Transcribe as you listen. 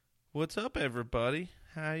What's up, everybody?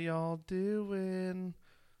 How y'all doing?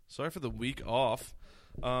 Sorry for the week off.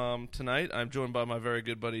 Tonight, I'm joined by my very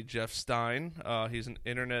good buddy, Jeff Stein. He's an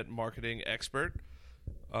internet marketing expert.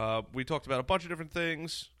 We talked about a bunch of different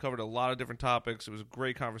things, covered a lot of different topics. It was a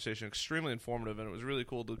great conversation, extremely informative, and it was really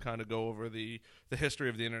cool to kind of go over the history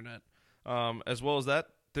of the internet. As well as that,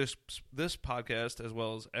 this podcast, as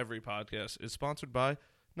well as every podcast, is sponsored by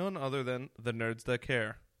none other than the Nerds That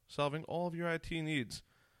Care, solving all of your IT needs.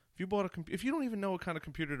 If you don't even know what kind of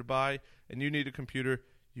computer to buy and you need a computer,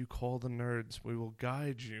 you call the nerds. We will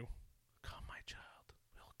guide you. Come, my child.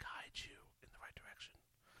 We'll guide you in the right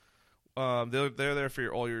direction. They're there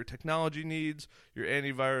for all your technology needs, your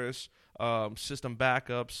antivirus, system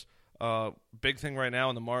backups. Big thing right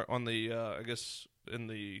now in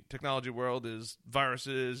the technology world is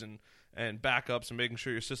viruses and backups and making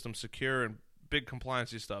sure your system's secure and big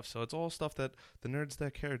compliance-y stuff. So it's all stuff that the Nerds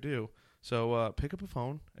That Care do. So pick up a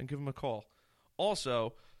phone and give them a call.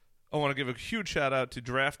 Also, I want to give a huge shout-out to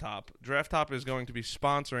DraftTop. DraftTop is going to be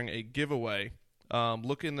sponsoring a giveaway.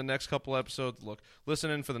 Listen in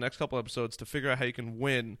for the next couple episodes to figure out how you can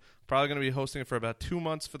win. Probably going to be hosting it for about 2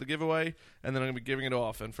 months for the giveaway, and then I'm going to be giving it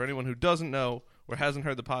off. And for anyone who doesn't know or hasn't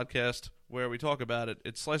heard the podcast where we talk about it,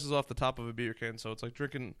 it slices off the top of a beer can, so it's like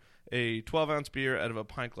drinking a 12-ounce beer out of a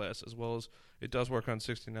pint glass, as well as it does work on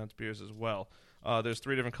 16-ounce beers as well. There's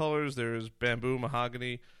 3 different colors. There's bamboo,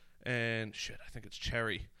 mahogany, and I think it's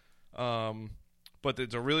cherry. But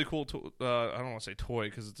it's a really cool, I don't want to say toy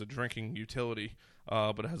because it's a drinking utility,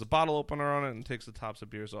 but it has a bottle opener on it and takes the tops of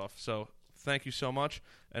beers off. So thank you so much,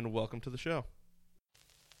 and welcome to the show.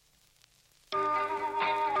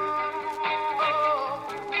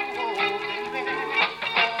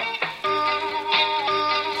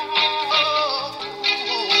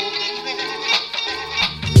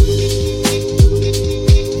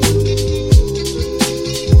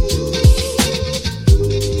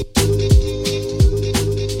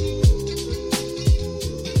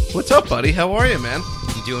 What's up, buddy? How are you, man?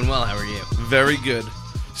 I'm doing well. How are you? Very good.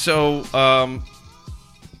 So,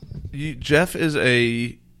 Jeff is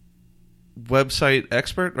a website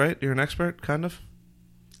expert, right? You're an expert, kind of?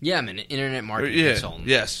 Yeah, I'm an internet marketing consultant.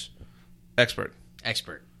 Yes. Expert.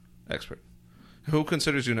 Expert. Who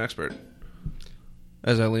considers you an expert?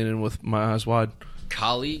 As I lean in with my eyes wide.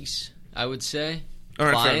 Colleagues, I would say. All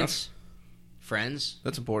right, clients. Friends.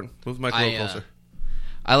 That's important. Move the mic a little closer.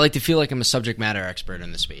 I like to feel like I'm a subject matter expert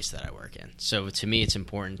in the space that I work in. So to me, it's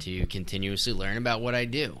important to continuously learn about what I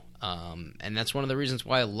do. And that's one of the reasons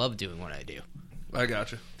why I love doing what I do. I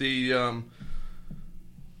gotcha.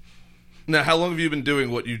 Now, how long have you been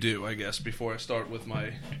doing what you do, I guess, before I start with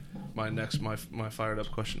my fired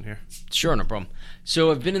up question here? Sure, no problem.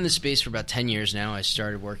 So I've been in the space for about 10 years now. I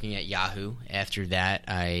started working at Yahoo. After that,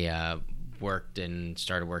 I worked and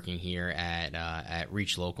started working here at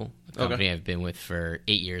Reach Local, a company I've been with for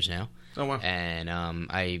 8 years now. Oh, wow. And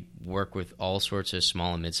I work with all sorts of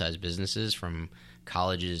small and mid-sized businesses, from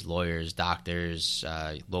colleges, lawyers, doctors,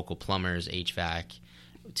 local plumbers, HVAC,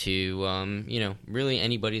 to really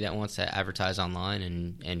anybody that wants to advertise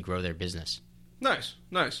online and grow their business. Nice.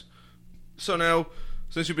 So now,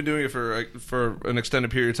 since you've been doing it for an extended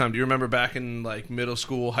period of time, do you remember back in like middle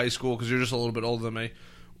school, high school, because you're just a little bit older than me,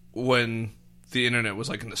 when the internet was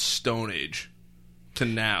like in the Stone Age to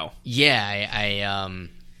now? Yeah,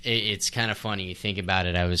 it's kind of funny. You think about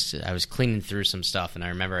it. I was cleaning through some stuff, and I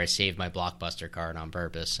remember I saved my Blockbuster card on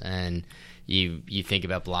purpose. And you think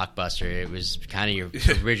about Blockbuster, it was kind of your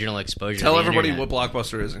original exposure. Tell to the everybody internet. what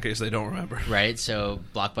Blockbuster is in case they don't remember. Right. So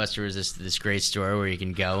Blockbuster was this great store where you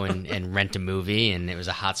can go and rent a movie, and it was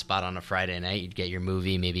a hot spot on a Friday night. You'd get your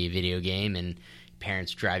movie, maybe a video game, and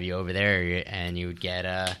parents drive you over there, and you would get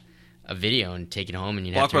a video and take it home, and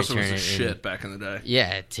you'd have to return it. Blockbuster was the shit back in the day.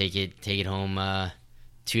 Yeah, take it home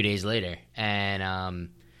 2 days later, and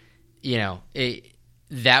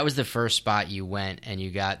that was the first spot you went, and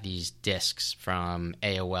you got these discs from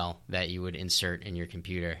AOL that you would insert in your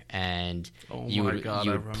computer, and you would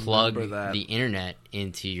plug the internet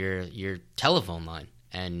into your telephone line,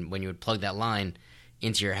 and when you would plug that line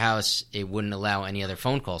into your house, it wouldn't allow any other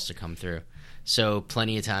phone calls to come through. So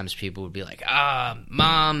plenty of times people would be like,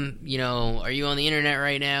 Mom, are you on the internet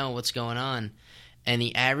right now? What's going on? And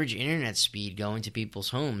the average internet speed going to people's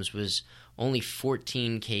homes was only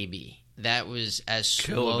 14 kb. That was as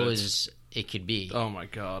slow as it could be. Oh, my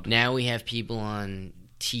God. Now we have people on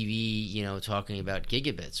TV, talking about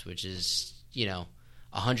gigabits, which is,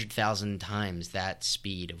 100,000 times that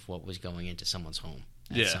speed of what was going into someone's home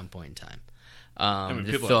at some point in time.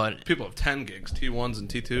 People have 10 gigs, T1s and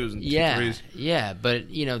T2s and T3s. Yeah, but,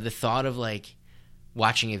 the thought of, like,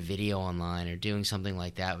 watching a video online or doing something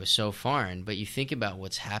like that was so foreign. But you think about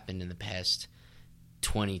what's happened in the past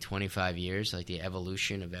 20, 25 years, like the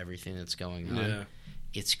evolution of everything that's going on. Yeah.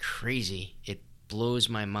 It's crazy. It blows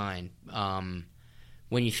my mind.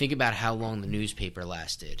 When you think about how long the newspaper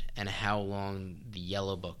lasted and how long the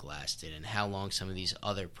Yellow Book lasted and how long some of these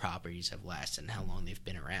other properties have lasted and how long they've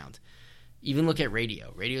been around. Even look at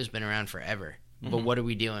radio. Radio's been around forever. Mm-hmm. But what are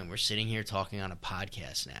we doing? We're sitting here talking on a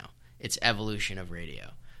podcast now. It's evolution of radio.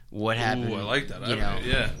 What happened? Ooh, I like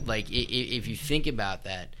that. Like if you think about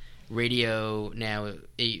that, radio now,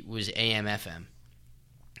 it was AM, FM.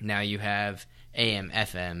 Now you have AM,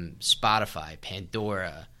 FM, Spotify,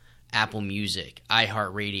 Pandora, Apple Music,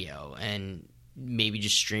 iHeartRadio, and maybe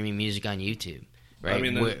just streaming music on YouTube, right? I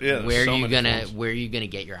mean, where are you gonna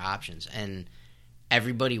get your options? And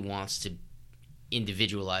everybody wants to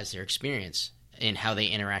individualize their experience in how they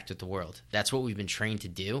interact with the world. That's what we've been trained to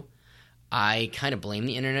do. I kind of blame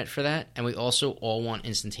the internet for that, and we also all want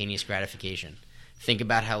instantaneous gratification. Think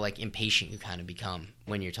about how like impatient you kind of become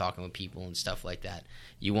when you're talking with people and stuff like that.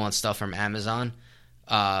 You want stuff from Amazon.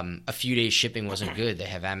 A few days shipping wasn't good. They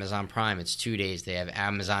have Amazon Prime. It's 2 days. They have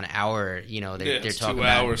Amazon Hour. They're talking 2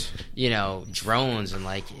 hours. About, drones and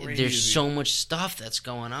like crazy. There's so much stuff that's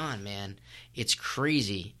going on, man. It's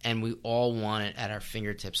crazy, and we all want it at our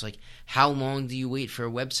fingertips. Like, how long do you wait for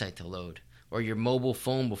a website to load or your mobile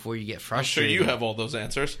phone before you get frustrated? I'm sure you have all those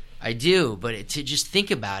answers. I do, but to just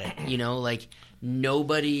think about it, like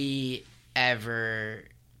nobody ever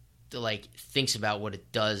thinks about what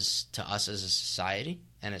it does to us as a society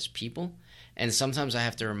and as people. And sometimes I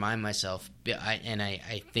have to remind myself,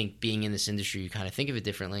 I think being in this industry, you kind of think of it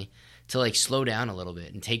differently, to slow down a little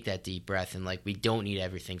bit and take that deep breath. And we don't need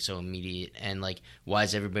everything so immediate. And why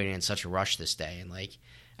is everybody in such a rush this day? And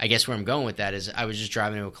I guess where I'm going with that is I was just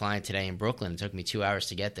driving to a client today in Brooklyn. It took me 2 hours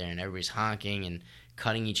to get there, and everybody's honking and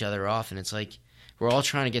cutting each other off. And it's we're all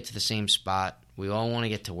trying to get to the same spot. We all want to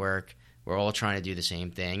get to work. We're all trying to do the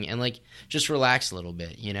same thing. And just relax a little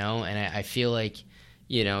bit, And I feel it's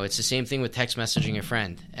the same thing with text messaging a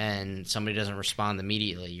friend and somebody doesn't respond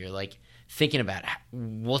immediately. You're thinking about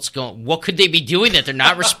what could they be doing that they're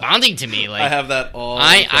not responding to me? I have that all the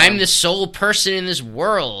time. I'm the sole person in this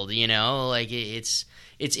world, It's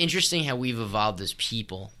interesting how we've evolved as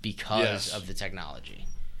people because of the technology.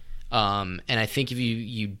 And I think if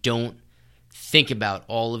you don't think about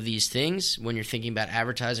all of these things when you're thinking about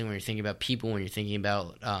advertising, when you're thinking about people, when you're thinking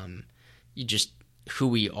about who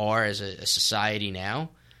we are as a society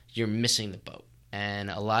now, you're missing the boat. And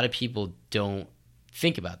a lot of people don't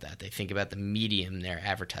think about that. They think about the medium they're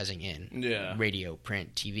advertising in. Yeah. Radio,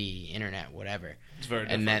 print, TV, internet, whatever. It's very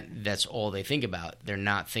different. And that's all they think about. They're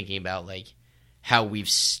not thinking about how we've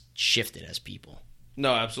shifted as people.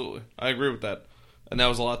 No, absolutely. I agree with that. And that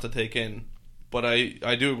was a lot to take in. But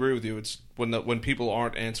I do agree with you. It's when people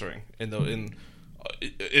aren't answering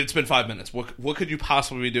it's been 5 minutes. What could you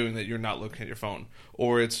possibly be doing that you're not looking at your phone?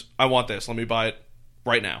 Or it's I want this. Let me buy it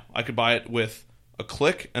right now. I could buy it with a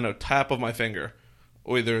click and a tap of my finger,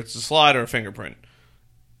 or either it's a slide or a fingerprint.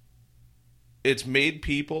 It's made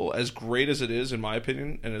people, as great as it is, in my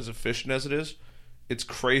opinion, and as efficient as it is, it's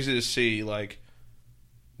crazy to see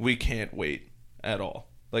we can't wait at all.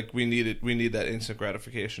 We need that instant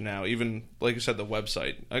gratification now. Even, like you said, the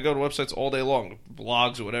website. I go to websites all day long,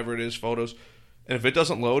 blogs or whatever it is, photos. And if it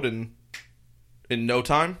doesn't load in no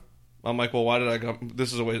time, I'm well, why did I go?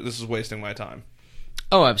 This is wasting my time.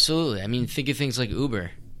 Oh, absolutely. I mean, think of things like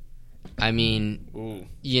Uber. I mean, ooh.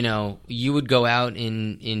 You would go out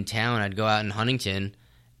in town. I'd go out in Huntington,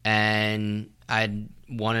 and I'd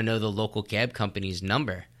want to know the local cab company's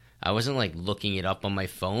number. I wasn't like looking it up on my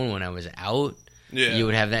phone when I was out. Yeah. You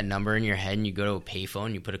would have that number in your head, and you go to a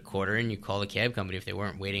payphone, you put a quarter in, you call the cab company if they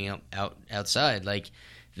weren't waiting outside. Like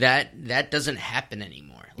that doesn't happen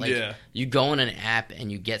anymore. Like you go on an app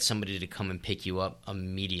and you get somebody to come and pick you up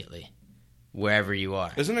immediately, wherever you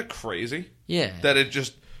are. Isn't it crazy? Yeah. That it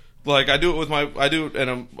just like I do it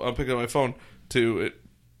and I'm picking up my phone to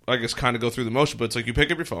I guess kind of go through the motion, but it's like you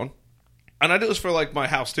pick up your phone. And I do this for, like, my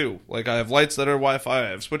house, too. Like, I have lights that are Wi-Fi. I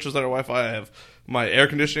have switches that are Wi-Fi. I have my air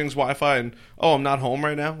conditioning's Wi-Fi. And, I'm not home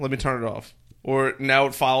right now. Let me turn it off. Or now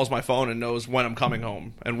it follows my phone and knows when I'm coming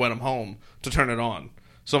home and when I'm home to turn it on.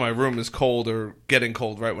 So my room is cold or getting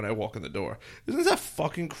cold right when I walk in the door. Isn't that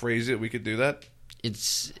fucking crazy that we could do that?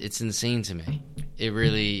 It's insane to me. It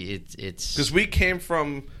really, it's... Because we came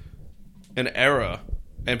from an era,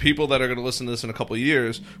 and people that are going to listen to this in a couple of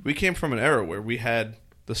years, we came from an era where we had...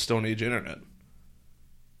 the Stone Age internet.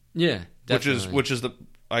 Yeah, definitely. Which is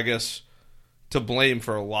I guess, to blame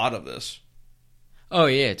for a lot of this. Oh,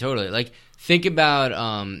 yeah, totally. Like, Think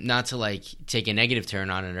about, not to like take a negative turn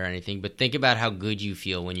on it or anything, but think about how good you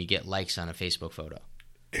feel when you get likes on a Facebook photo.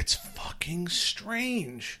 It's fucking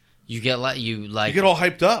strange. You get you get all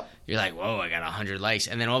hyped up. You're like, whoa, I got 100 likes,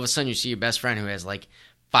 and then all of a sudden you see your best friend who has like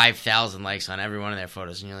 5,000 likes on every one of their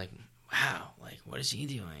photos, and you're like, wow, like what is he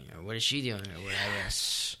doing or what is she doing or whatever.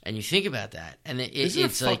 Yes. And you think about that, and it's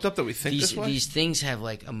fucked like up that we think this way? These things have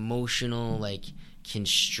like emotional like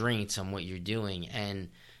constraints on what you're doing, and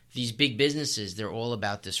these big businesses, they're all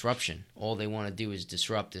about disruption. All they want to do is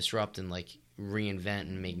disrupt, and like reinvent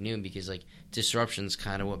and make new, because like disruption's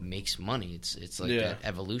kind of what makes money. It's like that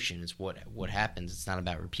evolution. It's what happens. It's not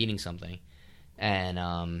about repeating something.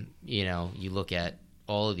 And you know, you look at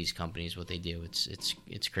all of these companies, what they do.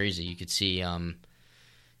 It's crazy. You could see,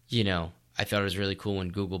 you know, I thought it was really cool when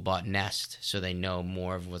Google bought Nest, so they know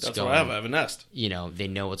more of what's going on. That's what I have a Nest. You know, they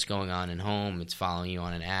know what's going on in home. It's following you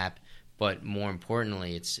on an app. But more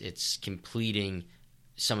importantly, it's completing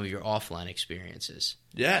some of your offline experiences.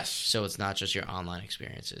 Yes. So it's not just your online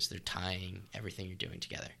experiences. They're tying everything you're doing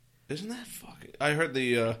together. Isn't that fucking... I heard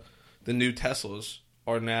the new Teslas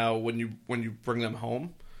are now, when you bring them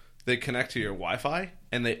home, they connect to your Wi-Fi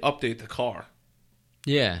and they update the car.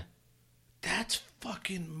 Yeah. That's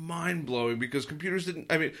fucking mind-blowing, because cars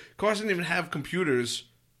didn't even have computers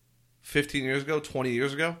 15 years ago, 20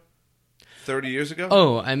 years ago. 30 years ago?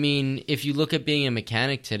 Oh, I mean, if you look at being a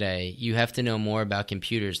mechanic today, you have to know more about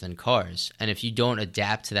computers than cars. And if you don't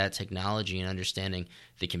adapt to that technology and understanding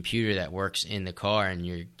the computer that works in the car, and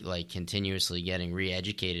you're like continuously getting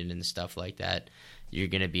re-educated and stuff like that, you're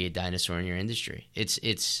going to be a dinosaur in your industry.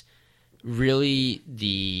 It's really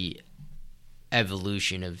the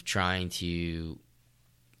evolution of trying to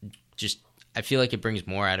just, I feel like it brings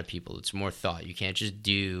more out of people. It's more thought. You can't just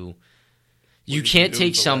do... You can't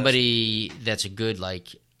take somebody that's a good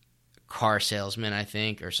like car salesman, I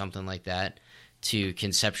think, or something like that, to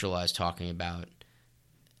conceptualize talking about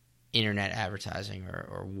internet advertising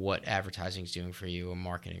or what advertising is doing for you, or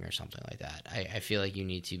marketing or something like that. I feel like you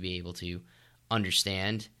need to be able to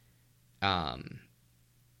understand,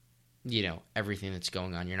 you know, everything that's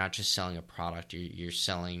going on. You're not just selling a product; you're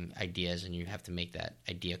selling ideas, and you have to make that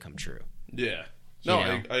idea come true. Yeah. No,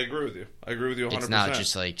 I agree with you. I agree with you 100%. It's not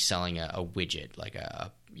just like selling a widget. Like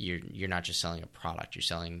you're not just selling a product. You're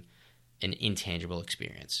selling an intangible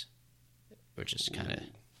experience, which is kind of...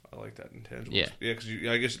 I like that, intangible. Yeah. Yeah, because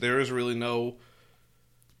I guess there is really no...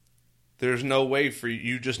 There's no way for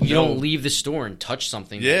you just know... You don't leave the store and touch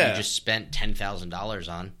something that you just spent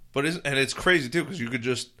 $10,000 on. But it's crazy, too, because you could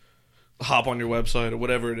just hop on your website or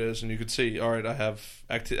whatever it is, and you could see, all right, I have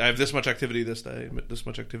this much activity this day, this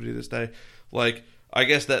much activity this day. Like, I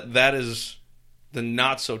guess that is the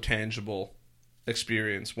not so tangible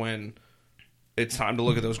experience when it's time to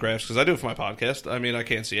look at those graphs, because I do it for my podcast. I mean, I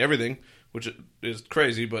can't see everything, which is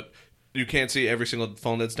crazy, but you can't see every single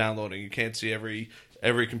phone that's downloading. You can't see every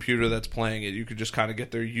computer that's playing it. You could just kind of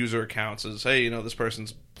get their user accounts as, hey, you know, this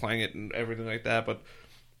person's playing it and everything like that. But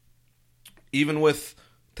even with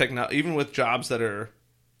jobs that are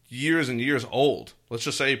years and years old, let's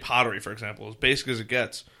just say pottery, for example, as basic as it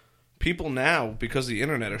gets, people now, because of the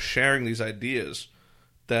internet, are sharing these ideas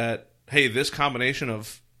that, hey, this combination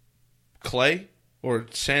of clay or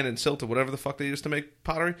sand and silt or whatever the fuck they use to make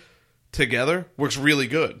pottery together works really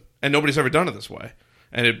good, and nobody's ever done it this way,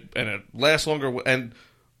 and it lasts longer. And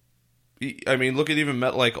I mean, look at even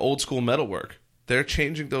like old school metalwork. They're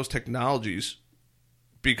changing those technologies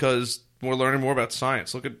because we're learning more about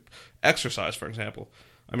science. Look at exercise, for example.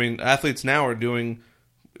 I mean, athletes now are doing,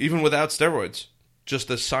 even without steroids, just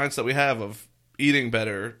the science that we have of eating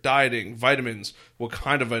better, dieting, vitamins, what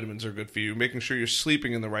kind of vitamins are good for you, making sure you're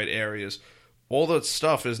sleeping in the right areas. All that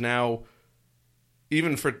stuff is now,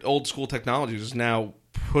 even for old school technologies, is now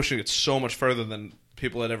pushing it so much further than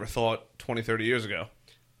people had ever thought 20, 30 years ago.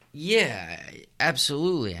 Yeah,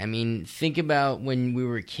 absolutely. I mean, think about when we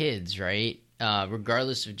were kids, right?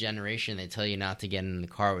 Regardless of generation, they tell you not to get in the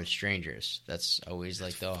car with strangers. That's always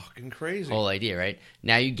like the fucking crazy whole idea, right?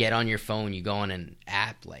 Now you get on your phone, you go on an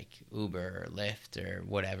app like Uber or Lyft or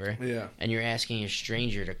whatever, and you're asking a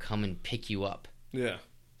stranger to come and pick you up. Yeah.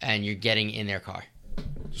 And you're getting in their car.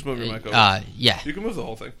 Just move your mic over. Yeah. You can move the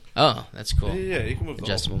whole thing. Oh, that's cool. Yeah, you can move the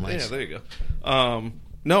adjustable whole thing. mics. Yeah, there you go.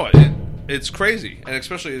 No, it's crazy, and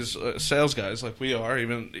especially as sales guys like we are,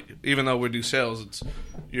 even though we do sales,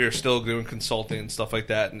 you're still doing consulting and stuff like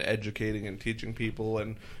that, and educating and teaching people,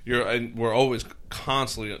 and we're always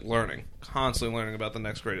constantly learning about the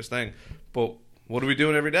next greatest thing. But what are we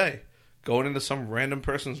doing every day? Going into some random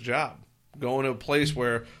person's job, going to a place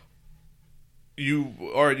where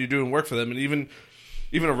you're doing work for them, and even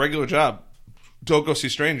a regular job. Don't go see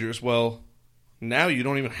strangers. Well, now you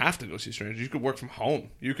don't even have to go see strangers. You could work from home.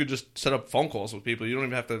 You could just set up phone calls with people. You don't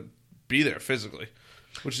even have to be there physically,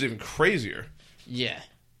 which is even crazier. Yeah.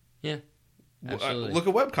 Absolutely. Look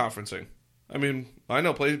at web conferencing. I mean, I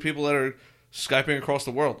know people that are Skyping across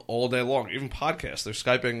the world all day long. Even podcasts, they're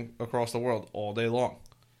Skyping across the world all day long.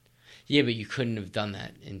 Yeah, but you couldn't have done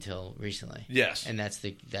that until recently. Yes. And that's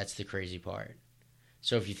the crazy part.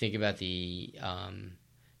 So if you think about the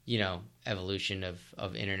evolution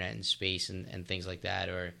of internet and space and things like that,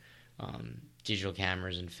 or digital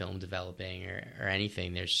cameras and film developing or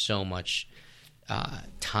anything, there's so much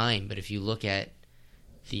time. But if you look at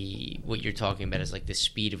what you're talking about is like the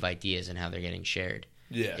speed of ideas and how they're getting shared.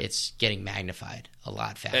 Yeah. It's getting magnified a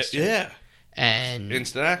lot faster. Yeah. And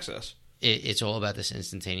instant access. It's all about this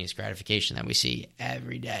instantaneous gratification that we see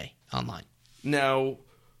every day online. Now,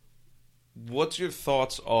 what's your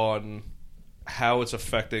thoughts on how it's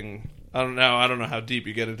affecting... I don't know how deep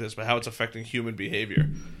you get into this, but how it's affecting human behavior.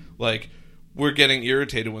 Like, we're getting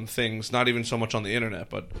irritated when things, not even so much on the internet,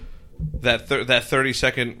 but that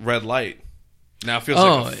 30-second red light now feels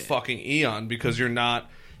like a fucking eon, because you're not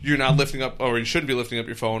lifting up, or you shouldn't be lifting up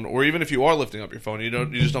your phone, or even if you are lifting up your phone, you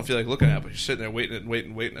just don't feel like looking at it, but you're sitting there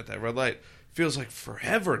waiting at that red light. It feels like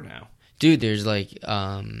forever now. Dude, there's like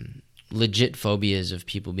legit phobias of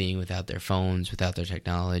people being without their phones, without their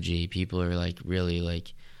technology. People are like really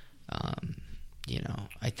like,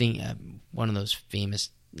 I think one of those famous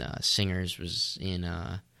singers was in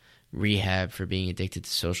rehab for being addicted to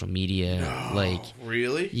social media. No, like,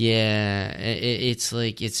 really? Yeah, it's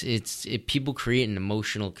like it's people create an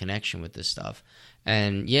emotional connection with this stuff,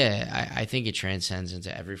 and yeah, I think it transcends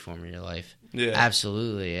into every form of your life. Yeah,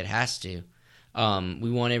 absolutely, it has to. We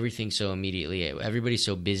want everything so immediately. Everybody's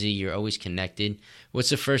so busy. You're always connected.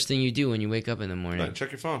 What's the first thing you do when you wake up in the morning?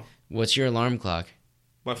 Check your phone. What's your alarm clock?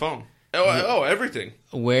 My phone. Everything.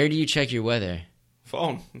 Where do you check your weather?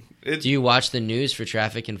 Phone. Do you watch the news for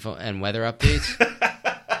traffic and weather updates?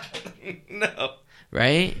 No.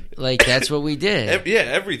 Right? Like, that's what we did.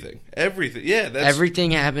 Everything. Yeah,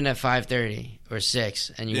 everything happened at 5:30 or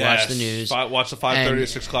 6, and you watch the news. Watch the 5:30 or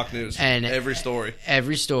 6 o'clock news. And every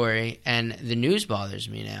story. And the news bothers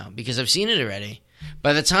me now because I've seen it already.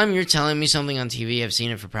 By the time you're telling me something on TV, I've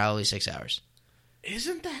seen it for probably 6 hours.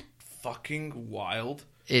 Isn't that fucking wild?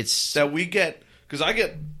 It's that we get, because I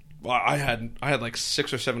had like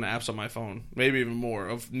 6 or 7 apps on my phone, maybe even more,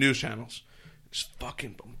 of news channels. Just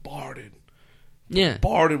fucking bombarded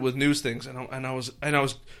with news things, and I was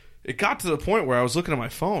it got to the point where I was looking at my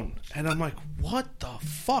phone and I'm like, what the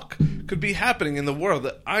fuck could be happening in the world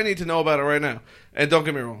that I need to know about it right now? And don't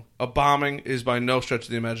get me wrong, a bombing is by no stretch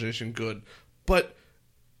of the imagination good, but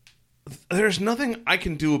there's nothing I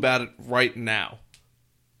can do about it right now.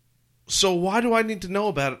 So why do I need to know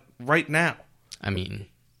about it right now? I mean,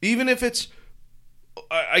 even if it's,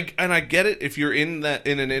 I get it if you're in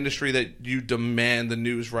an industry that you demand the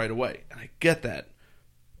news right away, and I get that,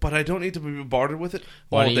 but I don't need to be bombarded with it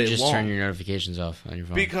all day long. Why don't you just turn your notifications off on your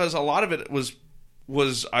phone? Because a lot of it was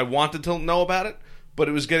I wanted to know about it, but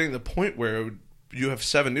it was getting to the point where you have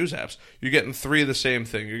 7 news apps. You're getting 3 of the same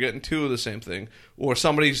thing. You're getting 2 of the same thing. Or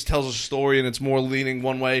somebody tells a story and it's more leaning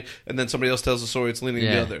one way, and then somebody else tells a story it's leaning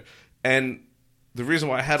the other. And the reason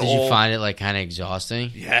why I had Did you find it like kind of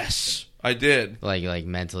exhausting? Yes, I did. Like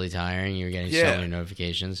mentally tiring? You were getting so many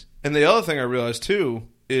notifications? And the other thing I realized too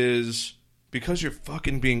is because you're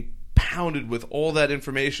fucking being pounded with all that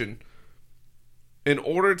information, in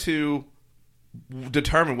order to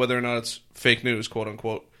determine whether or not it's fake news, quote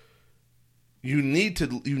unquote, you need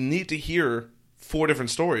to hear 4 different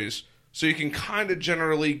stories so you can kind of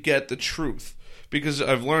generally get the truth. Because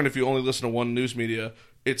I've learned if you only listen to one news media,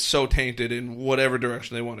 it's so tainted in whatever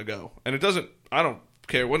direction they want to go. And I don't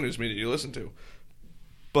care what news media you listen to.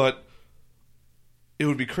 But it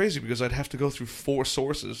would be crazy because I'd have to go through 4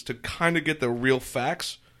 sources to kind of get the real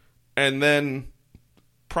facts and then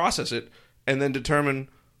process it and then determine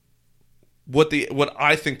what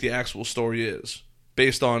I think the actual story is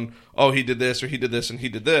based on, he did this or he did this and he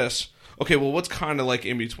did this. Okay, well, what's kind of like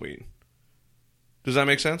in between? Does that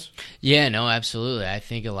make sense? Yeah, no, absolutely. I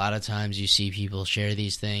think a lot of times you see people share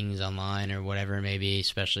these things online or whatever it may be,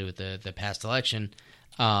 especially with the past election.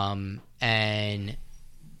 And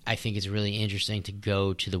I think it's really interesting to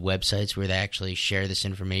go to the websites where they actually share this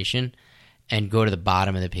information and go to the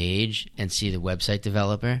bottom of the page and see the website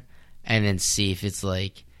developer and then see if it's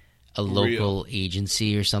like a local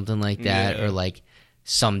agency or something like that, or like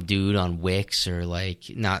some dude on Wix, or like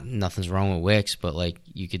nothing's wrong with Wix, but like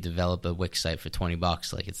you could develop a Wix site for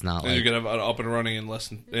 $20. Like it's not like you can have it up and running in less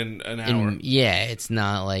than an hour. It's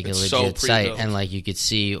not like a legit site, and like you could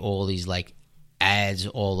see all these like ads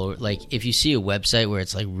all over. Like, if you see a website where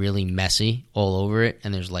it's like really messy all over it,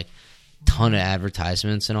 and there's like ton of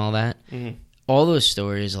advertisements and all that, all those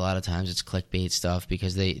stories, a lot of times it's clickbait stuff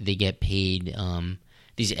because they get paid.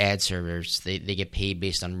 These ad servers, they get paid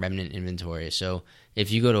based on remnant inventory. So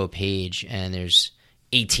if you go to a page and there's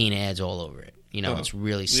 18 ads all over it, it's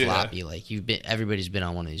really sloppy. Yeah. Like everybody's been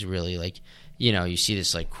on one of these really like, you see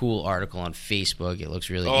this like cool article on Facebook. It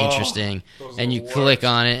looks really interesting, and you click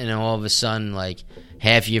on it, and all of a sudden, like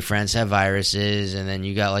half of your friends have viruses, and then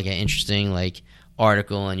you got like an interesting like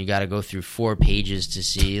article, and you got to go through 4 pages to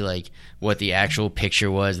see like what the actual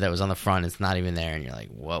picture was that was on the front. It's not even there, and you're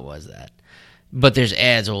like, what was that? But there's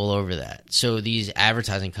ads all over that. So these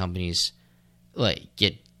advertising companies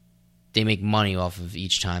they make money off of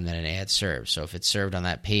each time that an ad serves. So if it's served on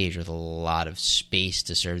that page with a lot of space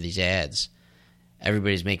to serve these ads,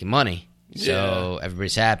 everybody's making money. So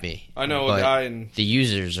everybody's happy. I know a guy, and the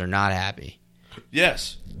users are not happy.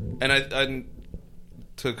 Yes. And I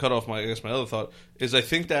to cut off my other thought is I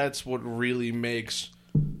think that's what really makes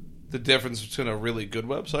the difference between a really good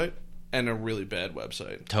website and a really bad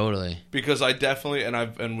website. Totally. Because I definitely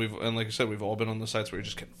and like I said, we've all been on the sites where you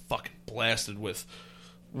just get fucking blasted with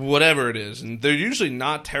whatever it is, and they're usually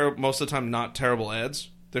not terrible. Most of the time, not terrible ads.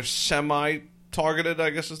 They're semi-targeted, I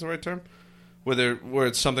guess is the right term, where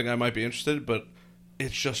it's something I might be interested in, but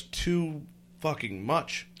it's just too fucking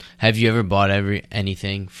much. Have you ever bought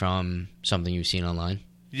anything from something you've seen online?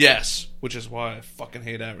 Yes, which is why I fucking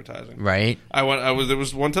hate advertising. Right. There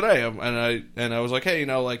was one today, and I was like, hey,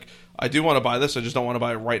 like I do want to buy this. I just don't want to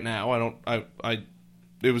buy it right now.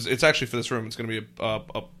 It's actually for this room. It's going to be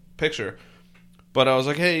a picture. But I was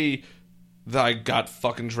like, hey, I got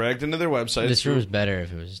fucking dragged into their website. This room is better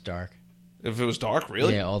if it was dark. If it was dark,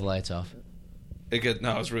 really? Yeah, all the lights off.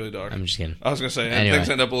 No, it's really dark. I'm just kidding. I was going to say, anyway. Things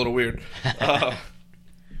end up a little weird.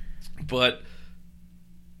 But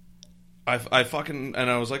I fucking, and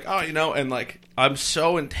I was like, and like, I'm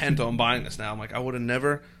so intent on buying this now. I'm like, I would have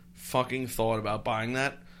never fucking thought about buying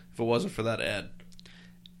that if it wasn't for that ad.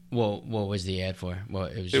 Well, what was the ad for? Well,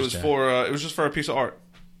 it was just for a piece of art.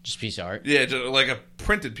 Just a piece of art? Yeah, just like a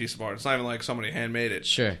printed piece of art. It's not even like somebody handmade it.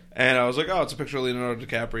 Sure. And I was like, it's a picture of Leonardo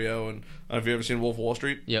DiCaprio. And have you ever seen Wolf of Wall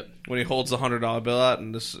Street? Yep. When he holds the $100 bill out,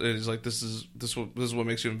 and he's like, this is what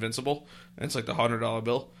makes you invincible. And it's like the $100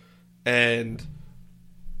 bill. And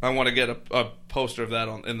I want to get a poster of that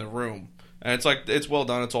in the room. And it's like, it's well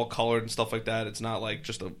done. It's all colored and stuff like that. It's not like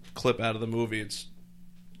just a clip out of the movie. It's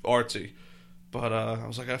artsy. But I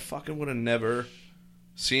was like, I fucking would have never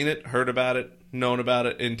seen it, heard about it, known about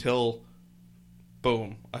it until,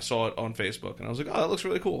 boom, I saw it on Facebook. And I was like, that looks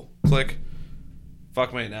really cool. Click.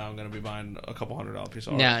 Fuck me, now I'm going to be buying a couple $100 piece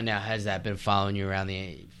of art. Now, has that been following you around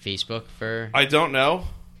the Facebook for... I don't know,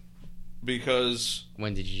 because...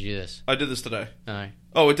 When did you do this? I did this today. All right.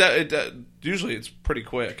 Oh, usually it's pretty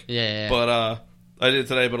quick. Yeah. But I did it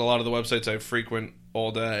today, but a lot of the websites I frequent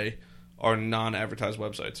all day are non-advertised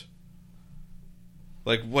websites.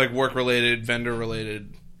 Like work-related,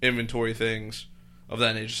 vendor-related, inventory things of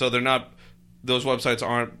that nature. So they're not... Those websites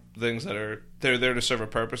aren't things that are... They're there to serve a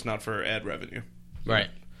purpose, not for ad revenue. Right.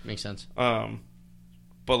 Makes sense. But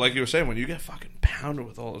like you were saying, when you get fucking pounded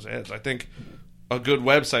with all those ads, I think a good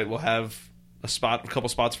website will have a couple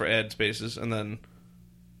spots for ad spaces, and then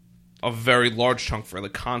a very large chunk for the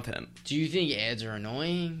content. Do you think ads are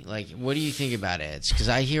annoying? Like, what do you think about ads? Because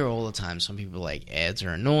I hear all the time some people are like, ads are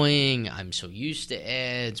annoying. I'm so used to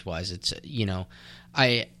ads. Why is it,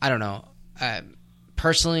 I don't know.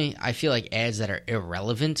 Personally, I feel like ads that are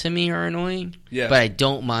irrelevant to me are annoying. Yeah. But I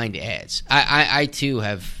don't mind ads. I too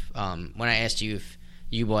have, when I asked you if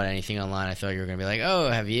you bought anything online, I thought you were going to be like, oh,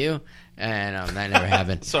 have you? And that never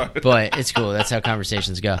happened. Sorry. But it's cool. That's how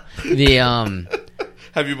conversations go.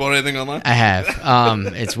 Have you bought anything online? I have.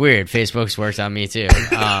 It's weird. Facebook's worked on me too.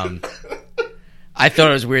 I thought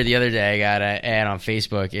it was weird the other day. I got an ad on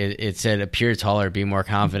Facebook. It said, appear taller, be more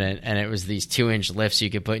confident. And it was these 2-inch lifts you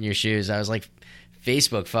could put in your shoes. I was like,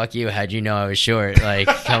 Facebook, fuck you. How'd you know I was short? Like,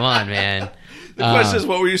 come on, man. The question is,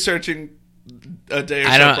 what were you searching a day or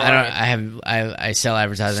so prior? I sell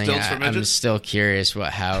advertising. Stilts for midgets? I'm still curious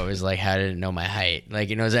how it was like, how did it know my height?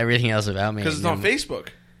 Like, it knows everything else about me. Because it's on Facebook.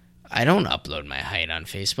 I don't upload my height on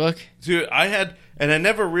Facebook. Dude, I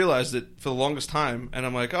never realized it for the longest time. And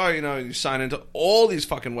I'm like, you sign into all these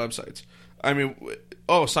fucking websites. I mean,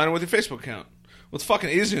 sign in with your Facebook account. Well, it's fucking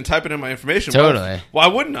easy and type it in my information. Totally. Why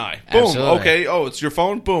wouldn't I? Boom. Absolutely. Okay. Oh, it's your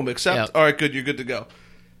phone. Boom. Accept. Yep. All right. Good. You're good to go.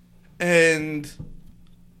 And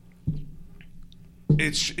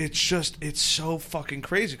it's so fucking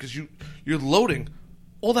crazy because you're loading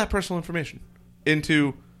all that personal information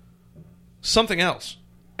into something else,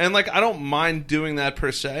 And, like, I don't mind doing that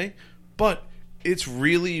per se, but it's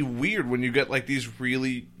really weird when you get, like, these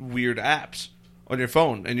really weird apps on your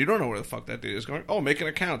phone, and you don't know where the fuck that dude is going. Oh, make an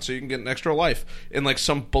account so you can get an extra life in, like,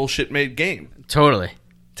 some bullshit-made game. Totally.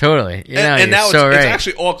 Yeah, and now it's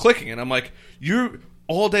actually all clicking, and I'm like, you're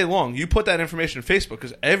all day long. You put that information in Facebook,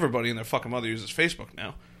 because everybody and their fucking mother uses Facebook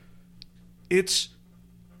now. It's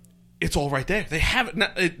all right there. They have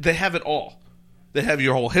it. They have it all. They have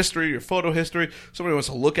your whole history, your photo history. Somebody wants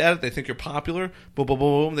to look at it. They think you're popular. Boom, boom,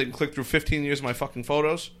 boom, boom. They can click through 15 years of my fucking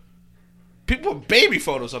photos. People put baby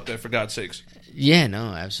photos up there, for God's sakes. Yeah, no,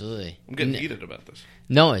 absolutely. I'm getting heated about this.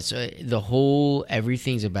 No, it's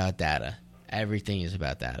everything's about data. Everything is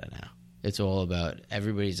about data now. It's all about,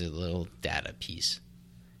 everybody's a little data piece.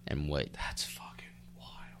 And what... That's fucking wild.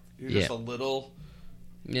 You're just a little...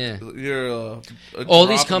 Yeah. You're a all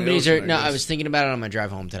these companies are... No, I was thinking about it on my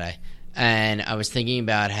drive home today. And I was thinking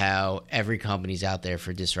about how every company's out there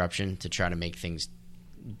for disruption to try to make things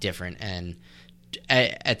different. And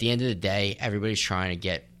at the end of the day, everybody's trying to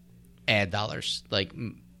get ad dollars. Like,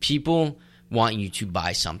 people want you to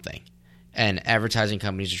buy something. And advertising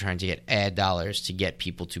companies are trying to get ad dollars to get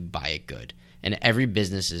people to buy a good. And every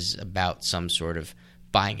business is about some sort of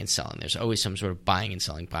buying and selling. There's always some sort of buying and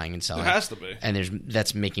selling. There has to be. And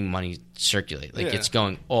that's making money circulate. Like, it's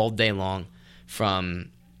going all day long from...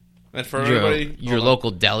 And for your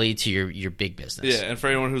local deli to your big business. Yeah, and for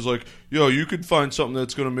anyone who's like, yo, you could find something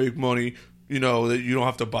that's going to make money, that you don't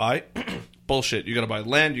have to buy. Bullshit. You got to buy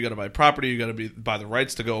land, you got to buy property, you got to buy the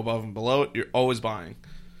rights to go above and below it. You're always buying.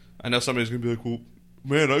 I know somebody's going to be like, well,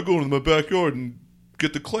 man, I go into my backyard and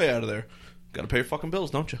get the clay out of there. Got to pay your fucking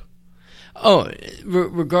bills, don't you? Oh,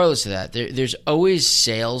 regardless of that, there's always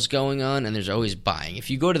sales going on and there's always buying. If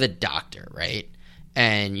you go to the doctor, right?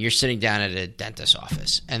 And you're sitting down at a dentist's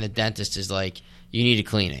office, and the dentist is like, you need a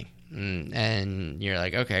cleaning. And you're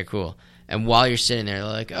like, okay, cool. And while you're sitting there, they're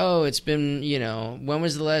like, oh, it's been, when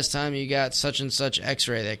was the last time you got such and such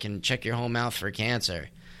x-ray that can check your whole mouth for cancer?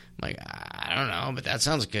 I'm like, I don't know, but that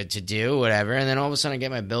sounds good to do, whatever. And then all of a sudden I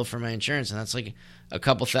get my bill for my insurance, and that's like a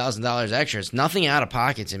couple $1,000s extra. It's nothing out of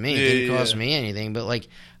pocket to me. It didn't cost me anything, but like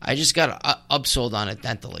I just got upsold on a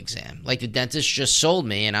dental exam. Like the dentist just sold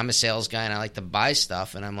me, and I'm a sales guy and I like to buy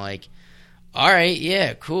stuff, and I'm like, all right,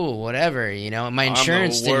 yeah, cool, whatever. My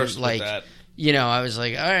insurance didn't like, I was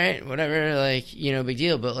like, all right, whatever, like, big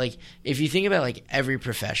deal. But like if you think about like every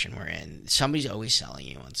profession we're in, somebody's always selling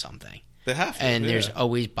you on something. They have to, and there's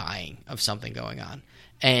always buying of something going on.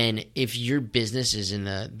 And if your business is in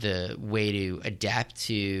the way to adapt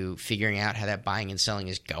to figuring out how that buying and selling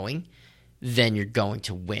is going, then you're going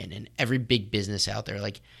to win. And every big business out there,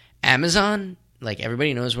 like Amazon, like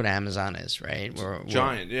everybody knows what Amazon is, right?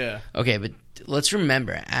 Giant, yeah. Okay, but let's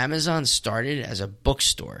remember, Amazon started as a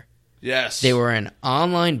bookstore. Yes. They were an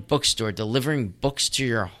online bookstore delivering books to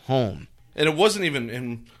your home. And it wasn't even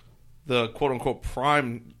in the quote-unquote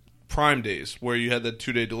prime days where you had that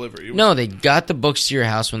 2-day delivery. No, they got the books to your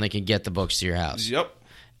house when they could get the books to your house. Yep.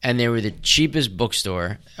 And they were the cheapest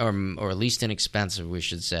bookstore, or least inexpensive, we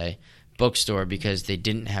should say, bookstore, because they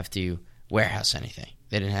didn't have to warehouse anything.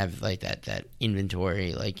 They didn't have like that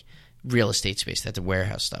inventory, like real estate space. They had to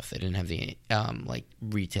warehouse stuff. They didn't have the like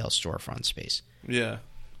retail storefront space. Yeah.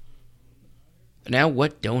 Now,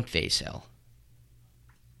 what don't they sell?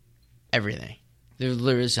 Everything. They're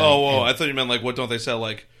literally selling. I thought you meant like what don't they sell?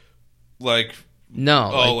 Like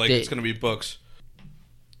no, it's going to be books.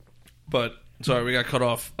 But sorry, we got cut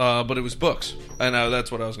off. But it was books, and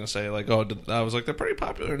that's what I was going to say. Like, I was like, they're pretty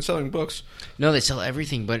popular in selling books. No, they sell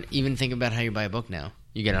everything. But even think about how you buy a book now.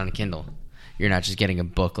 You get it on a Kindle. You're not just getting a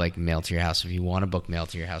book like mailed to your house. If you want a book mailed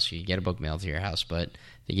to your house, you get a book mailed to your house. But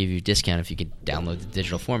they give you a discount if you could download the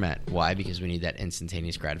digital format. Why? Because we need that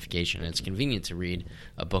instantaneous gratification, and it's convenient to read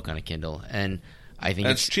a book on a Kindle. And I think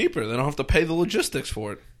it's cheaper. They don't have to pay the logistics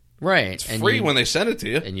for it. Right. It's free when they send it to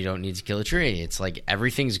you. And you don't need to kill a tree. It's like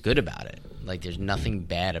everything's good about it. Like there's nothing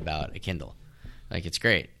bad about a Kindle. Like it's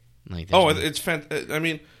great. Like it's fantastic. I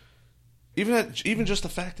mean, even just the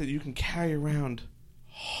fact that you can carry around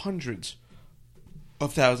hundreds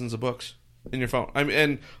of thousands of books in your phone. I mean,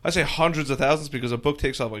 and I say hundreds of thousands because a book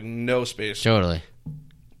takes up like no space. Totally.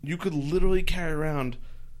 You could literally carry around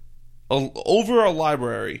over a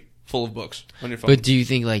library full of books on your phone. But do you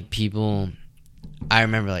think like people... I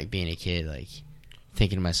remember like being a kid, like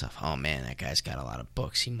thinking to myself, "Oh man, that guy's got a lot of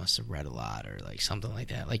books. He must have read a lot, or like something like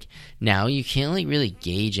that." Like now, you can't like really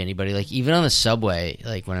gauge anybody. Like even on the subway,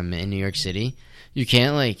 like when I'm in New York City, you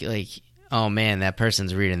can't like oh man, that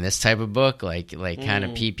person's reading this type of book. Like kind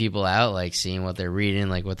of peep people out, like seeing what they're reading,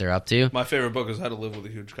 like what they're up to. My favorite book is How to Live with a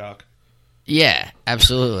Huge Cock. Yeah,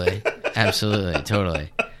 absolutely, absolutely, totally.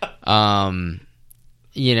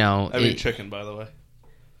 You know, I mean chicken, by the way.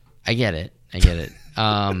 I get it.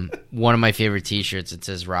 One of my favorite T-shirts, it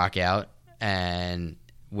says "Rock Out" and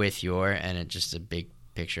 "With Your," and it's just a big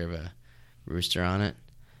picture of a rooster on it.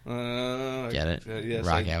 Get it? Yes,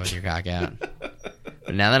 Rock out with your cock out.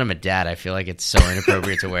 But now that I'm a dad, I feel like it's so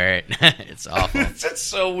inappropriate to wear it. It's awful. It's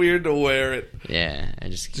so weird to wear it. Yeah,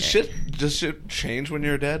 Does shit change when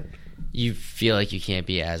you're a dad? You feel like you can't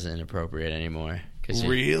be as inappropriate anymore.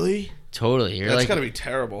 Really? Totally. That's got to be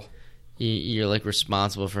terrible. You're like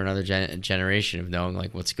responsible for another generation of knowing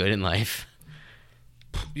like what's good in life.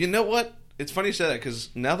 You know what? It's funny you say that because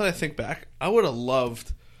now that I think back, I would have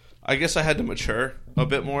loved. I guess I had to mature a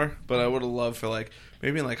bit more, but I would have loved for like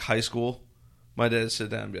maybe in like high school, my dad would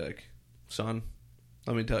sit down and be like, "Son,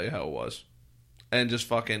 let me tell you how it was," and just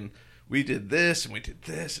fucking we did this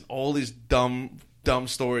and all these dumb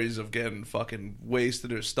stories of getting fucking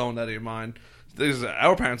wasted or stoned out of your mind.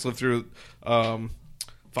 Our parents lived through,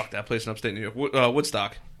 that place in upstate New York,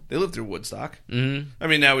 Woodstock. They lived through Woodstock. Mm-hmm. I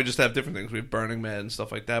mean, now we just have different things. We have Burning Man and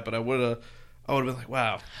stuff like that. But I would have been like,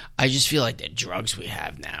 wow. I just feel like the drugs we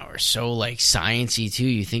have now are so like sciencey too.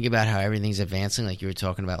 You think about how everything's advancing. Like you were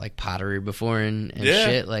talking about like pottery before and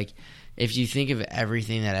shit. Like if you think of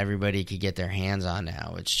everything that everybody could get their hands on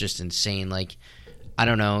now, it's just insane. Like I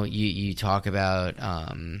don't know. You talk about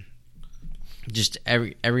just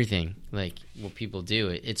everything like what people do.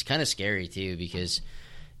 It's kind of scary too because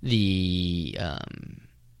the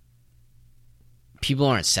people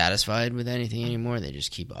aren't satisfied with anything anymore. They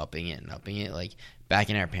just keep upping it and upping it. Like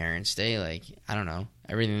back in our parents' day, like I don't know,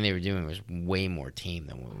 everything they were doing was way more tame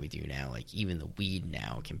than what we do now. Like even the weed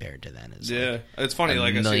now compared to then is it's funny.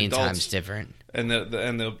 Like a million I see times different. And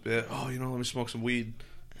they'll let me smoke some weed,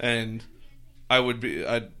 and I would be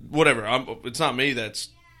whatever. It's not me that's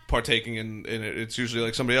partaking in it. It's usually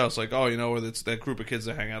like somebody else. Like or it's that group of kids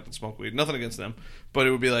that hang out that smoke weed. Nothing against them, but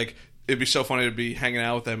it would be like it'd be so funny to be hanging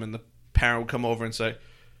out with them and the parent would come over and say,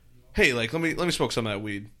 "Hey, like let me smoke some of that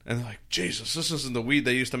weed," and they're like, "Jesus, this isn't the weed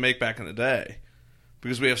they used to make back in the day,"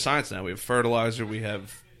 because we have science now. We have fertilizer. We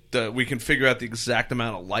can figure out the exact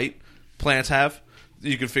amount of light plants have.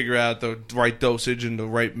 You can figure out the right dosage and the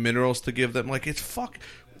right minerals to give them. Like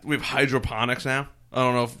we have hydroponics now. I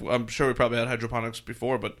don't know I'm sure we probably had hydroponics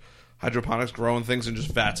before, but hydroponics growing things in just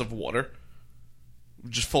vats of water,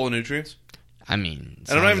 just full of nutrients. I mean,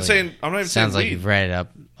 and I'm not even saying sounds like you've read it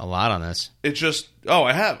up a lot on this. It's just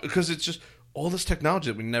I have, because it's just all this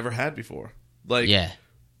technology that we never had before. Like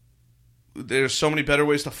there's so many better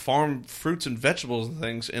ways to farm fruits and vegetables and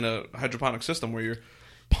things in a hydroponic system where you're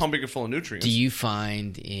pumping it full of nutrients. Do you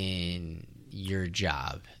find in your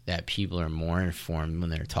job that people are more informed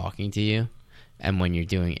when they're talking to you, and when you're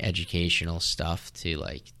doing educational stuff to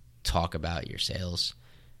like talk about your sales?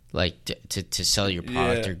 Like to sell your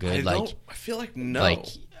product or good, I feel like no.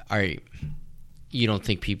 Like, you don't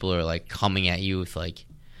think people are like coming at you with like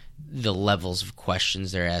the levels of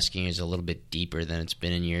questions they're asking is a little bit deeper than it's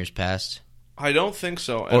been in years past? I don't think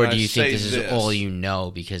so. Or do you think this is all you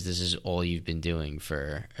know because this is all you've been doing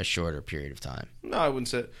for a shorter period of time? No, I wouldn't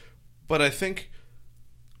say it. But I think,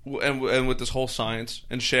 and with this whole science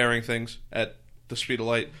and sharing things at the speed of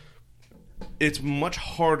light, it's much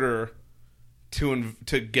harder to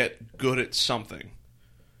get good at something,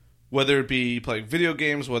 whether it be playing video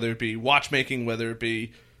games, whether it be watchmaking, whether it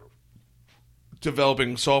be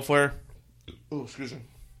developing software. Oh, excuse me.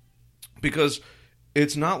 Because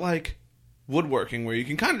it's not like woodworking where you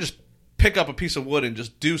can kind of just pick up a piece of wood and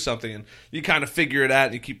just do something and you kind of figure it out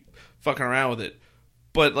and you keep fucking around with it.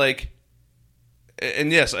 But like, and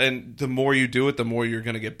yes, and the more you do it, the more you're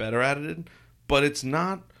going to get better at it. But it's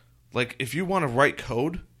not like if you want to write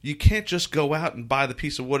code, you can't just go out and buy the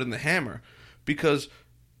piece of wood and the hammer, because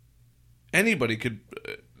anybody could,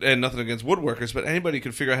 and nothing against woodworkers, but anybody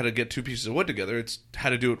could figure out how to get two pieces of wood together. It's how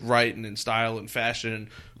to do it right and in style and fashion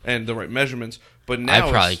and the right measurements. But now I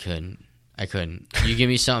probably couldn't. I couldn't. You give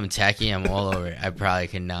me something tacky, I'm all over it. I probably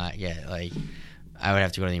could not get, like, I would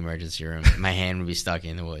have to go to the emergency room. My hand would be stuck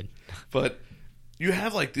in the wood. But you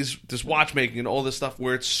have like this watchmaking and all this stuff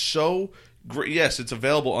where it's so great. Yes, it's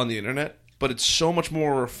available on the internet, but it's so much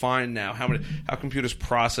more refined now. How computers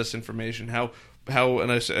process information. How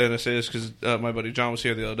and I say this because my buddy John was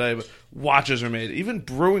here the other day. But watches are made. Even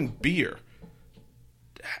brewing beer.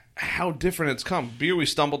 How different it's come. Beer we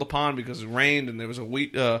stumbled upon because it rained and there was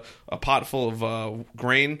a pot full of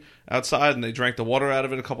grain outside, and they drank the water out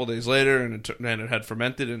of it a couple of days later, and it had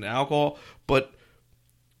fermented into alcohol. But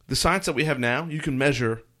the science that we have now, you can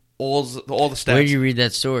measure all the stats. Where did you read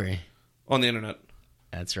that story? On the internet.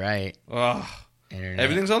 That's right.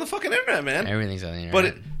 Everything's on the fucking internet, man. Everything's on the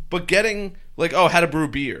internet. But getting, like, how to brew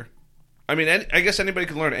beer. I mean, I guess anybody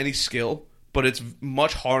can learn any skill, but it's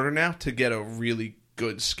much harder now to get a really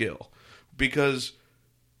good skill because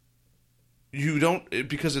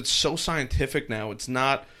because it's so scientific now. It's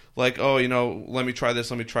not like, oh, let me try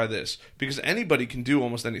this. Because anybody can do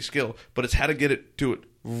almost any skill, but it's how to do it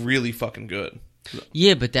really fucking good.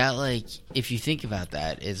 Yeah, but that, like, if you think about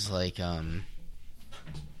that, it's like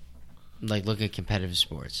look at competitive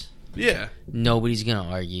sports. Yeah. Nobody's going to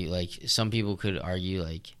argue. Like, some people could argue,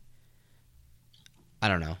 like, I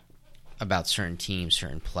don't know, about certain teams,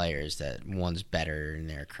 certain players, that one's better in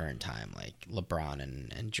their current time, like LeBron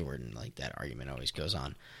and Jordan. Like, that argument always goes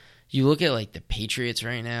on. You look at, like, the Patriots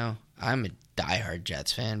right now. I'm a diehard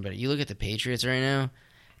Jets fan, but you look at the Patriots right now,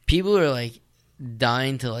 people are, like,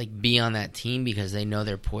 dying to, like, be on that team because they know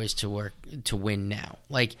they're poised to win now.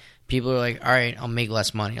 Like, people are like, all right, I'll make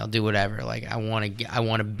less money, I'll do whatever. Like, I want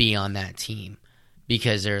to be on that team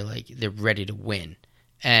because they're ready to win.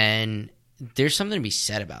 And there's something to be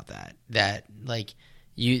said about that. That, like,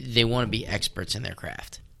 they want to be experts in their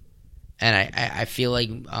craft. And I feel like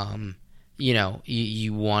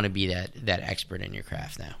you want to be that expert in your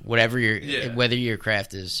craft now. Whether your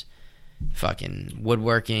craft is fucking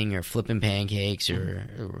woodworking or flipping pancakes or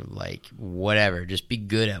like whatever, just be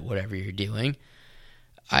good at whatever you're doing.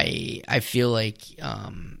 I feel like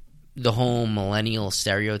the whole millennial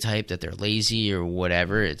stereotype that they're lazy or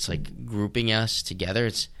whatever, it's like grouping us together.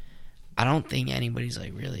 I don't think anybody's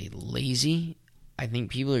like really lazy. I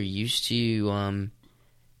think people are used to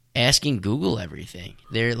asking Google everything.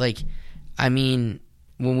 They're like, I mean,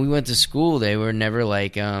 when we went to school, they were never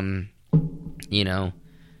like, I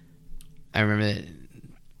remember that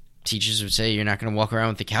teachers would say, you're not going to walk around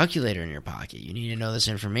with the calculator in your pocket. You need to know this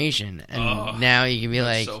information. And now you can be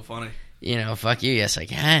like, so funny. Fuck you. Yes, I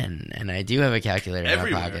can. And I do have a calculator in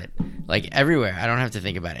my pocket. Like, everywhere. I don't have to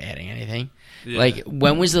think about adding anything. Yeah. Like,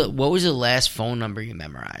 what was the last phone number you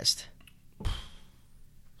memorized?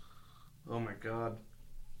 Oh, my God.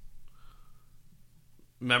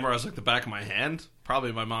 Memorized like the back of my hand?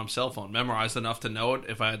 Probably my mom's cell phone. Memorized enough to know it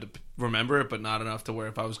if I had to remember it, but not enough to where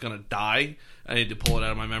if I was going to die, I need to pull it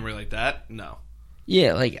out of my memory like that? No.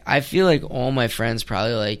 Yeah, like, I feel like all my friends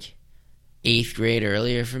probably, like, 8th grade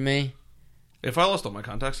earlier for me. If I lost all my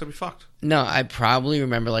contacts, I'd be fucked. No, I probably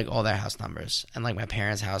remember, like, all their house numbers and, like, my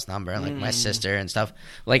parents' house number and, like, my sister and stuff.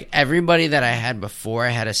 Like, everybody that I had before I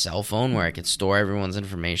had a cell phone where I could store everyone's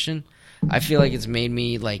information, I feel like it's made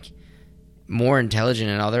me, like, more intelligent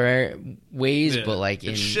in other ways, but, like,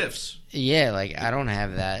 it shifts. Yeah, like, I don't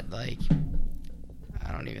have that, like,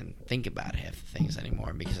 I don't even think about half the things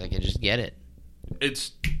anymore because I can just get it.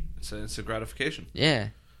 It's a gratification. Yeah.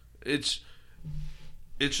 It's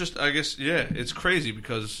just, I guess, yeah, it's crazy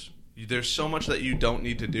because there's so much that you don't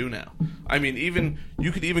need to do now. I mean,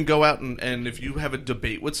 you could even go out and if you have a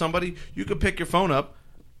debate with somebody, you could pick your phone up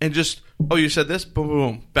and just, oh, you said this, boom, boom,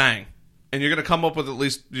 boom, bang. And you're going to come up with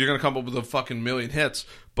a fucking million hits.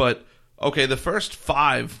 But, okay, the first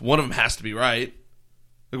 5, one of them has to be right.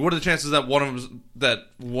 Like, what are the chances that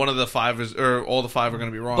one of the 5 is, or all the 5 are going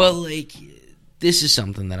to be wrong? But, like, this is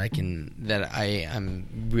something that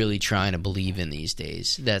I'm really trying to believe in these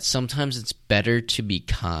days, that sometimes it's better to be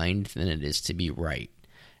kind than it is to be right.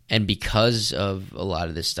 And because of a lot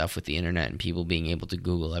of this stuff with the internet and people being able to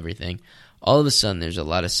Google everything, all of a sudden there's a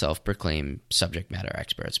lot of self-proclaimed subject matter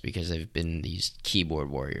experts because they've been these keyboard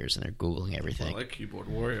warriors and they're Googling everything. I like keyboard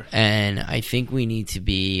warrior. And I think we need to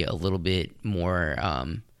be a little bit more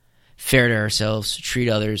fair to ourselves. Treat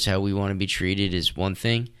others how we want to be treated is one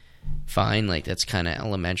thing. Fine, like, that's kind of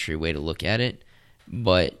elementary way to look at it.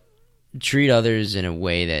 But treat others in a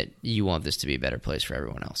way that you want this to be a better place for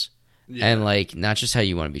everyone else. Yeah. And, like, not just how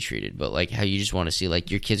you want to be treated, but, like, how you just want to see,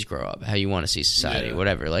 like, your kids grow up, how you want to see society,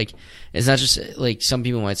 whatever. Like, it's not just, like, some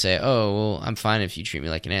people might say, oh, well, I'm fine if you treat me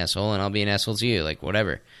like an asshole, and I'll be an asshole to you, like,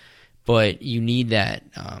 whatever. But you need that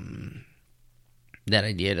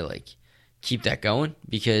idea to, like, keep that going,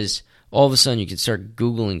 because all of a sudden you can start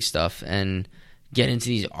Googling stuff and get into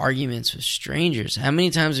these arguments with strangers. How many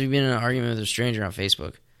times have you been in an argument with a stranger on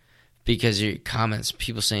Facebook because your comments,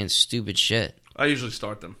 people saying stupid shit? I usually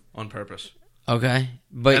start them on purpose. Okay,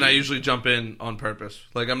 and I usually jump in on purpose.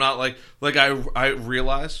 Like, I'm not like I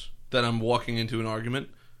realize that I'm walking into an argument.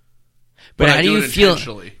 But how do you feel?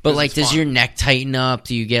 But, like, does your neck tighten up?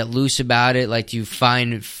 Do you get loose about it? Like, do you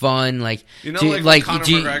find it fun? Like, like Conor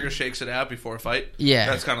McGregor shakes it out before a fight. Yeah,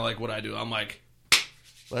 that's kind of like what I do. I'm like,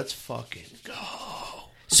 let's fucking go.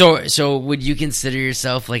 So would you consider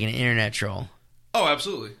yourself like an internet troll? Oh,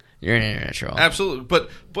 absolutely. You're an internet troll. Absolutely.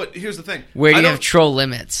 But here's the thing. Where do you have troll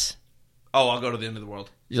limits? Oh, I'll go to the end of the world.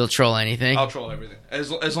 You'll troll anything? I'll troll everything. As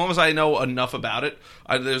long as I know enough about it.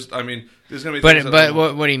 There's going to be things But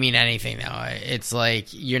what do you mean anything, though? It's like,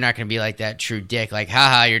 you're not going to be like that true dick. Like,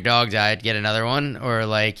 haha, your dog died, get another one? Or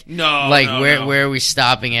like... No, where are we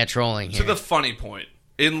stopping at trolling here? To the funny point.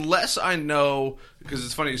 Unless I know... Because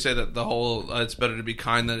it's funny you say that the whole, it's better to be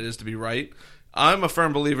kind than it is to be right. I'm a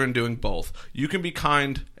firm believer in doing both. You can be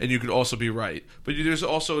kind, and you can also be right. But there's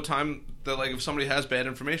also a time that, like, if somebody has bad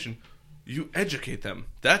information... You educate them.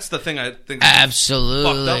 That's the thing I think.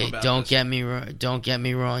 Absolutely. Don't get me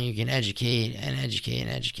wrong. You can educate and educate and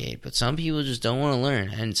educate, but some people just don't want to learn,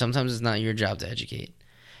 and sometimes it's not your job to educate.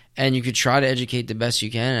 And you could try to educate the best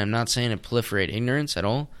you can. And I'm not saying to proliferate ignorance at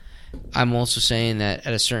all. I'm also saying that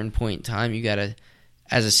at a certain point in time, you gotta,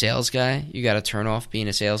 as a sales guy, you gotta turn off being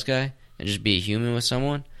a sales guy and just be a human with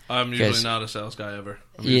someone. I'm usually not a sales guy ever.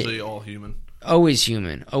 I'm usually all human. Always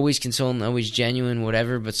human, always consultant, always genuine,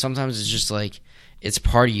 whatever. But sometimes it's just like it's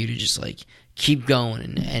part of you to just like keep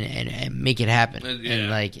going and make it happen.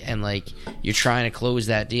 And like you're trying to close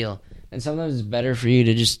that deal. And sometimes it's better for you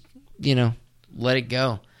to just let it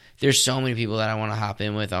go. There's so many people that I want to hop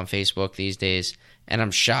in with on Facebook these days, and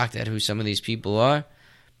I'm shocked at who some of these people are.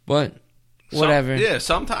 But whatever.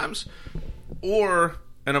 Sometimes. And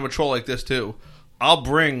I'm a troll like this too. I'll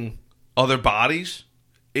bring other bodies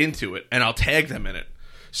into it, and I'll tag them in it.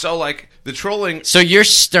 So, like, the trolling... So you're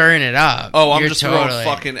stirring it up. Oh, I'm just throwing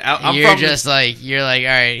fucking... You're like, all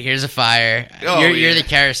right, here's a fire. You're the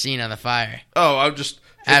kerosene on the fire. Oh, I'm just...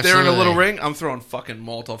 If they're in a little ring, I'm throwing fucking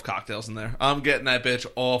Molotov cocktails in there. I'm getting that bitch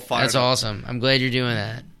all fired That's awesome. I'm glad you're doing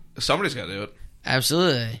that. Somebody's got to do it.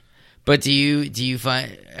 Absolutely. But do you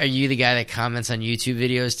find... Are you the guy that comments on YouTube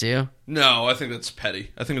videos, too? No, I think that's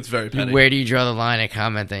petty. I think it's very petty. Where do you draw the line at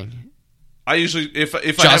commenting? I usually if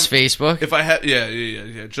just I have, Facebook. If I have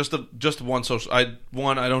just one social. I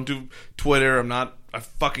don't do Twitter. I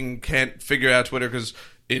fucking can't figure out Twitter because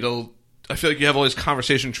I feel like you have all these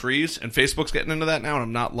conversation trees, and Facebook's getting into that now, and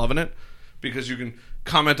I'm not loving it because you can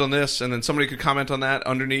comment on this, and then somebody could comment on that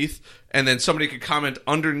underneath, and then somebody could comment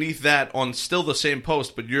underneath that on still the same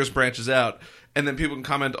post, but yours branches out, and then people can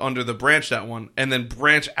comment under the branched out one, and then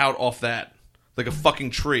branch out off that like a fucking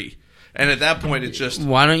tree. And at that point, it's just...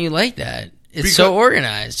 Why don't you like that? It's so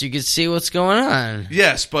organized. You can see what's going on.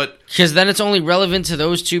 Yes, but... Because then it's only relevant to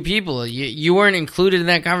those two people. You weren't included in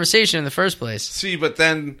that conversation in the first place. See, but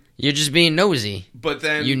then... You're just being nosy. But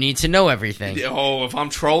then... You need to know everything. Oh, if I'm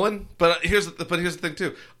trolling? But here's the thing,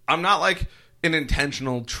 too. I'm not like an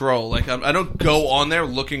intentional troll. Like, I don't go on there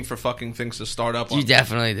looking for fucking things to start up on. You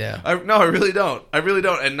definitely do. No, I really don't. I really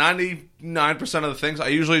don't. And 99% of the things, I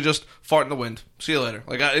usually just fart in the wind. See you later.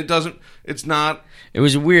 Like, it's not... It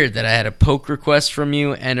was weird that I had a poke request from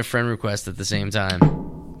you and a friend request at the same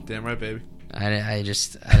time. Damn right, baby. I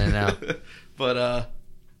don't know. But,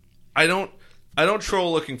 I don't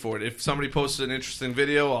troll looking for it. If somebody posts an interesting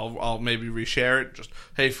video, I'll maybe reshare it. Just,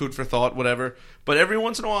 hey, food for thought, whatever. But every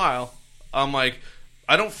once in a while... I'm like,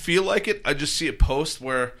 I don't feel like it. I just see a post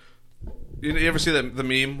where you ever see the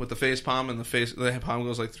meme with the face palm and the palm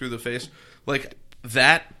goes like through the face, like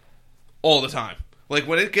that all the time. Like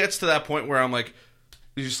when it gets to that point where I'm like,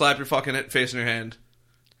 you slap your fucking face in your hand.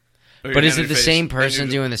 But is it the same person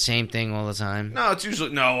doing the same thing all the time? No, it's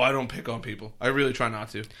usually I don't pick on people. I really try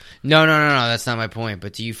not to. No. That's not my point.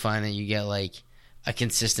 But do you find that you get like a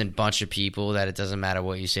consistent bunch of people that it doesn't matter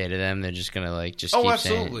what you say to them, they're just gonna like just keep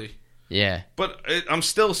absolutely. saying it? Yeah. But I'm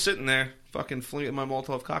still sitting there fucking flinging my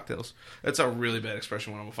Molotov cocktails. That's a really bad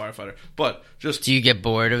expression when I'm a firefighter. But just... Do you get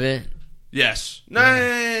bored of it? Yes.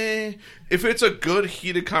 Nay. If it's a good,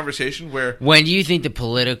 heated conversation where... When do you think the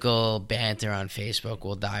political banter on Facebook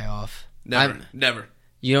will die off? Never.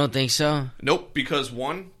 You don't think so? Nope, because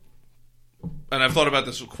one... And I've thought about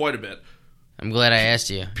this quite a bit. I'm glad I asked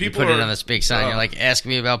you. You put it on this big sign. You're like, ask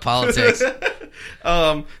me about politics.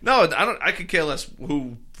 No, I don't. I could care less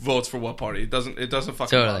who votes for what party. It doesn't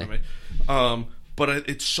fucking bother me. But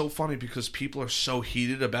it's so funny because people are so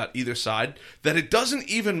heated about either side that it doesn't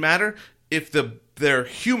even matter if their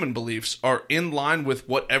human beliefs are in line with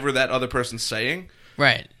whatever that other person's saying.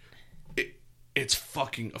 Right. It's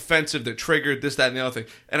fucking offensive. They're triggered. This, that, and the other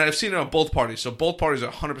thing. And I've seen it on both parties. So both parties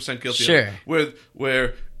are 100% guilty. Sure. Of it.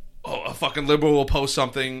 Where a fucking liberal will post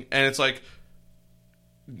something, and it's like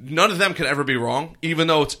none of them can ever be wrong, even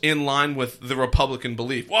though it's in line with the Republican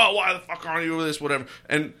belief. Well, why the fuck aren't you with this? Whatever,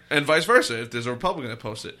 and vice versa. If there's a Republican that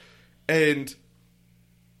posts it, and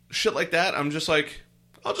shit like that, I'm just like,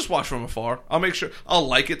 I'll just watch from afar. I'll make sure I'll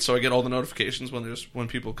like it so I get all the notifications when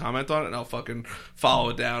people comment on it, and I'll fucking follow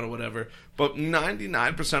it down or whatever. But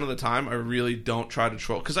 99% of the time, I really don't try to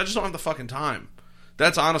troll because I just don't have the fucking time.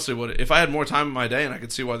 That's honestly what. If I had more time in my day and I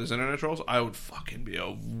could see why there's internet trolls, I would fucking be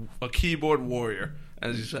a keyboard warrior,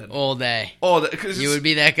 as you said, all day. You would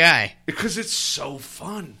be that guy because it's so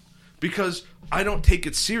fun. Because I don't take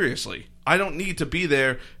it seriously. I don't need to be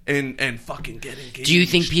there and fucking get engaged. Do you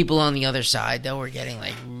think people on the other side though are getting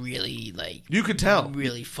like really like you could tell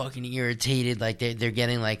really fucking irritated? Like they're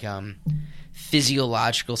getting like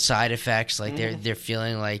physiological side effects. Like they're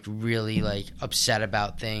feeling like really like upset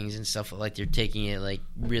about things and stuff. Like they're taking it like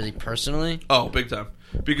really personally. Oh, big time.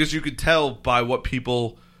 Because you could tell by what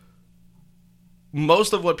people.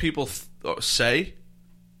 Most of what people say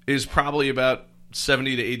is probably about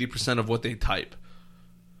 70 to 80% of what they type.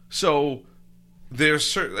 So there's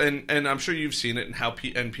certain, and I'm sure you've seen it in how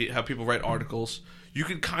people write articles. You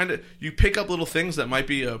can you pick up little things that might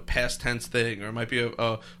be a past tense thing, or it might be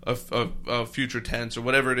a future tense, or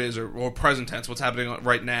whatever it is, or present tense, what's happening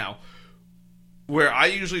right now. Where I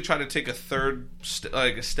usually try to take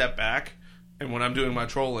a step back, and when I'm doing my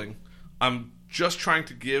trolling, I'm just trying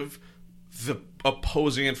to give the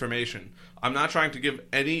opposing information. I'm not trying to give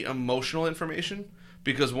any emotional information.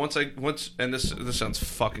 Because once and this sounds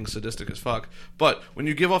fucking sadistic as fuck, but when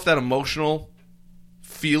you give off that emotional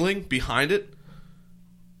feeling behind it,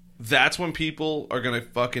 that's when people are gonna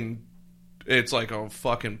it's like a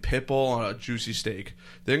fucking pit bull on a juicy steak.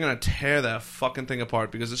 They're gonna tear that fucking thing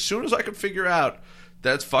apart because as soon as I can figure out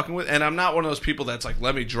that's fucking with, and I'm not one of those people that's like,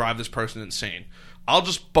 let me drive this person insane. I'll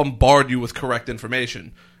just bombard you with correct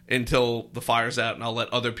information until the fire's out, and I'll let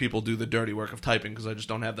other people do the dirty work of typing because I just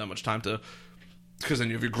don't have that much time to. Because then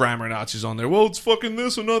you have your grammar Nazis on there. Well, it's fucking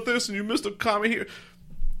this and not this, and you missed a comma here.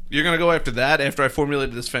 You're going to go after that after I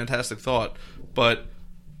formulated this fantastic thought. But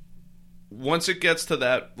once it gets to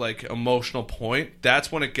that like emotional point,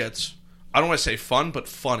 that's when it gets, I don't want to say fun, but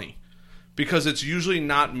funny. Because it's usually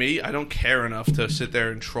not me. I don't care enough to sit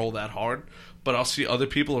there and troll that hard. But I'll see other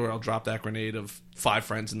people, or I'll drop that grenade of 5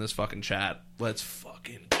 friends in this fucking chat. Let's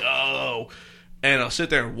fucking go. And I'll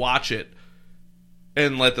sit there and watch it.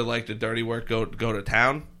 And let the dirty work go to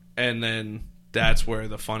town, and then that's where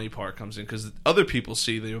the funny part comes in because other people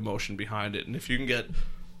see the emotion behind it, and if you can get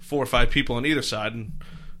 4 or 5 people on either side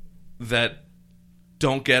that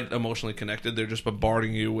don't get emotionally connected, they're just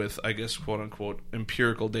bombarding you with, I guess, quote unquote,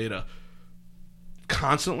 empirical data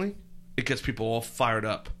constantly. It gets people all fired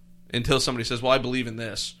up until somebody says, "Well, I believe in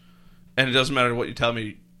this," and it doesn't matter what you tell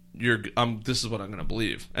me. This is what I'm going to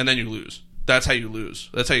believe, and then you lose. That's how you lose.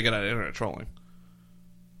 That's how you get out of internet trolling.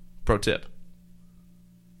 Pro tip.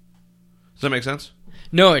 Does that make sense?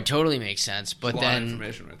 No, it totally makes sense. But There's a then, lot of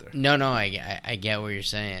information right there. No, I get what you're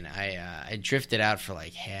saying. I drifted out for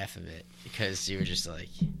like half of it because you were just like,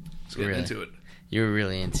 let's get into it. You were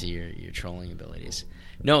really into your trolling abilities.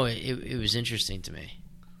 No, it was interesting to me.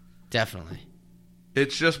 Definitely.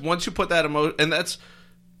 It's just once you put that emotion, and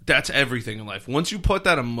that's everything in life. Once you put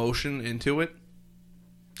that emotion into it.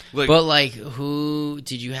 But who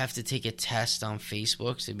did you have to take a test on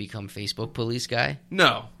Facebook to become Facebook police guy?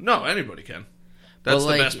 No, anybody can. That's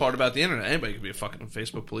the best part about the internet. Anybody can be a fucking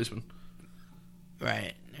Facebook policeman.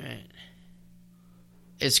 Right.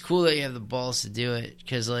 It's cool that you have the balls to do it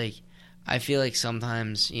because, I feel like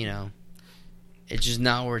sometimes, it's just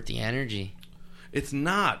not worth the energy. It's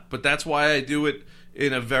not, but that's why I do it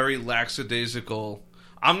in a very lackadaisical.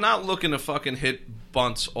 I'm not looking to fucking hit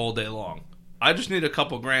bunts all day long. I just need a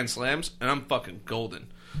couple grand slams, and I'm fucking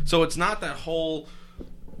golden. So it's not that whole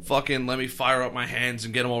fucking let me fire up my hands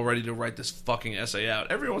and get them all ready to write this fucking essay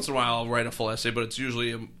out. Every once in a while I'll write a full essay, but it's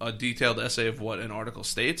usually a detailed essay of what an article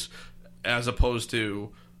states, as opposed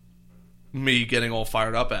to me getting all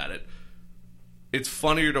fired up at it. It's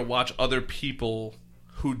funnier to watch other people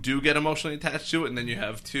who do get emotionally attached to it, and then you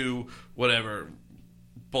have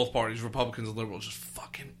both parties, Republicans and liberals, just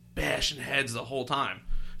fucking bashing heads the whole time.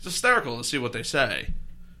 It's hysterical to see what they say.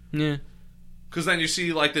 Yeah. Because then you see,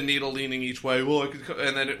 the needle leaning each way. Well,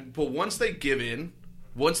 but once they give in,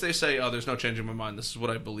 once they say, oh, there's no changing my mind, this is what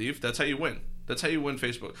I believe, that's how you win. That's how you win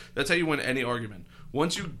Facebook. That's how you win any argument.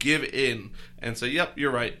 Once you give in and say, yep,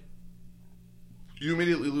 you're right, you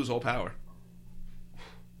immediately lose all power.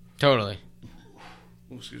 Totally.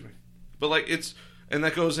 Oh, excuse me. But, and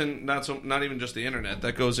that goes in, not even just the internet,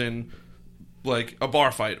 that goes in, a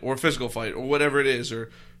bar fight or a physical fight or whatever it is, or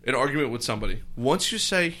an argument with somebody. Once you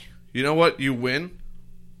say, you know what, you win,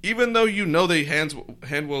 even though you know they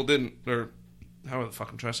handwell didn't, or how the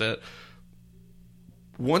fuck I'm trying to say it,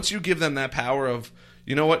 once you give them that power of,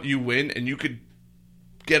 you know what, you win, and you could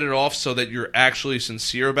get it off so that you're actually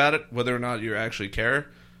sincere about it, whether or not you actually care,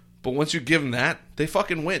 but once you give them that, they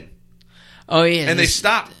fucking win. Oh, yeah. And they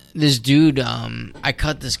stop this dude, I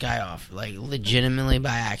cut this guy off, like, legitimately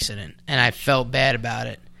by accident, and I felt bad about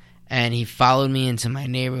it. And he followed me into my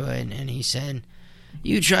neighborhood, and he said,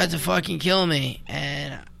 "You tried to fucking kill me."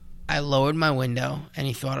 And I lowered my window, and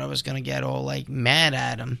he thought I was going to get all, like, mad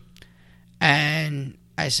at him. And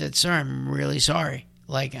I said, "Sir, I'm really sorry.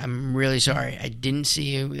 Like, I'm really sorry. I didn't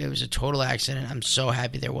see you. It was a total accident. I'm so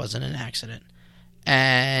happy there wasn't an accident."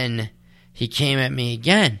 And he came at me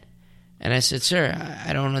again. And I said, "Sir,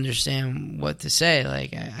 I don't understand what to say.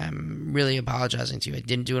 Like, I'm really apologizing to you. I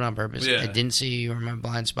didn't do it on purpose. Yeah. I didn't see you. You were in my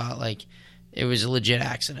blind spot. Like, it was a legit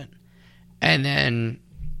accident." And then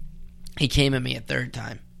he came at me a third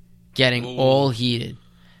time, getting all heated.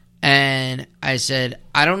 And I said,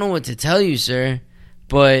 "I don't know what to tell you, sir,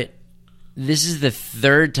 but this is the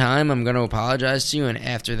third time I'm going to apologize to you. And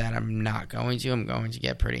after that, I'm not going to. I'm going to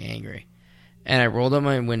get pretty angry." And I rolled up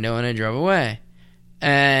my window and I drove away.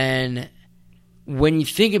 And when you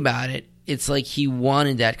think about it, it's like he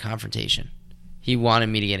wanted that confrontation. He wanted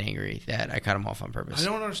me to get angry that I cut him off on purpose. I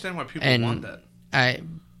don't understand why people want that. I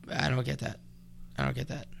don't get that. I don't get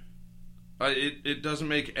that. It doesn't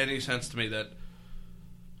make any sense to me that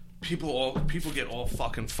people get all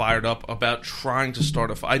fucking fired up about trying to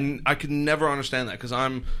start a fight. I could never understand that because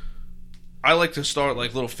I like to start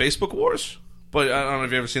like little Facebook wars. But I don't know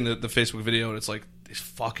if you've ever seen the Facebook video, and it's like these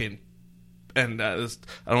fucking, and I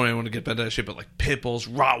don't even want to get bent to that shit, but like pit bulls,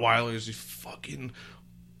 Rottweilers, these fucking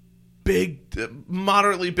big,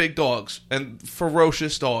 moderately big dogs, and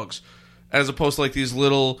ferocious dogs, as opposed to like these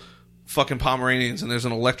little fucking Pomeranians, and there's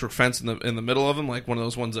an electric fence in the middle of them, like one of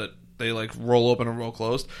those ones that they like roll open and roll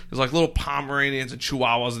closed. There's like little Pomeranians and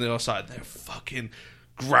Chihuahuas on the other side. They're fucking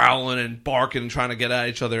growling and barking and trying to get at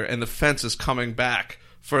each other, and the fence is coming back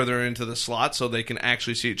further into the slot so they can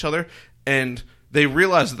actually see each other, and they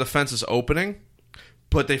realize that the fence is opening,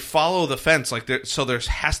 but they follow the fence so there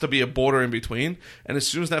has to be a border in between, and as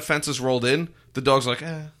soon as that fence is rolled in, the dog's like,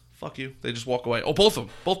 fuck you. They just walk away. Both of them.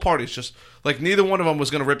 Both parties just, like, neither one of them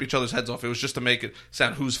was going to rip each other's heads off. It was just to make it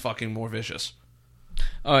sound who's fucking more vicious.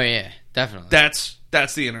 Oh, yeah. Definitely.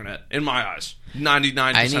 That's the internet, in my eyes.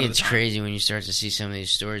 99% I think it's crazy when you start to see some of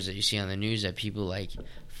these stories that you see on the news that people, like,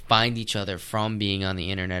 find each other from being on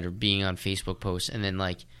the internet or being on Facebook posts and then,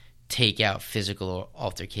 like, take out physical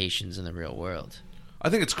altercations in the real world. I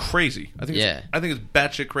think it's crazy. I think it's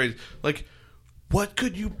batshit crazy. Like, what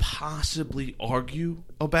could you possibly argue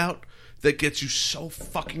about that gets you so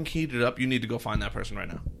fucking heated up you need to go find that person right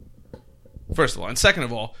now? First of all. And second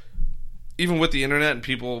of all, even with the internet and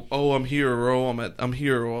people, I'm here, or I'm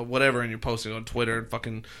here, or whatever, and you're posting on Twitter and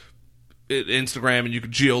fucking Instagram, and you can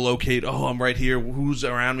geolocate, I'm right here, who's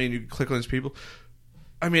around me, and you can click on these people.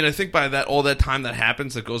 I mean, I think by all that time that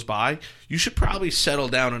happens, that goes by, you should probably settle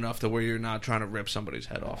down enough to where you're not trying to rip somebody's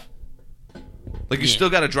head off. Like, you still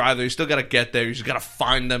got to drive there, you still got to get there, you just got to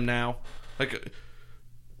find them now. Like,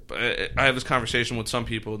 I have this conversation with some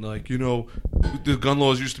people, and they're like, the gun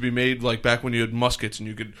laws used to be made like back when you had muskets, and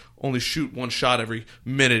you could only shoot one shot every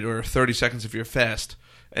minute or 30 seconds if you're fast.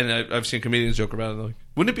 And I've seen comedians joke about it. They're like,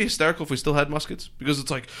 wouldn't it be hysterical if we still had muskets? Because it's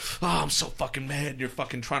like, I'm so fucking mad. And you're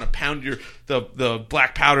fucking trying to pound the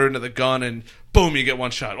black powder into the gun, and boom, you get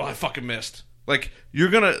one shot. Well, I fucking missed. Like,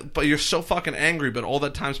 but you're so fucking angry, but all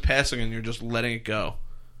that time's passing, and you're just letting it go.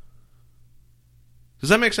 Does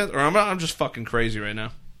that make sense? Or I'm just fucking crazy right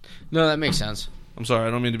now. No, that makes sense. I'm sorry.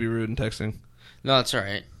 I don't mean to be rude in texting. No, that's all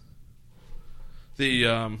right.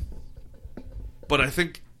 But I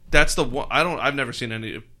think that's the one. I've never seen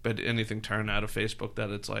anything turn out of Facebook that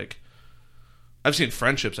it's like. I've seen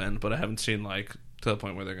friendships end, but I haven't seen like to the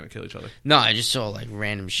point where they're gonna kill each other. No, I just saw like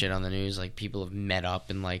random shit on the news. Like people have met up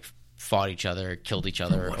and like fought each other, killed each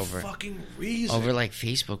other over fucking reason. Over like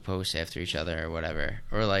Facebook posts after each other or whatever,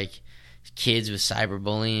 or like kids with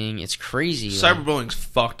cyberbullying. It's crazy. Cyberbullying's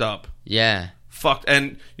fucked up. Yeah. Fucked.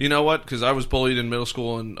 And you know what? Because I was bullied in middle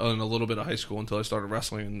school and a little bit of high school until I started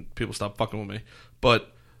wrestling and people stopped fucking with me.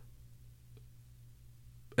 But,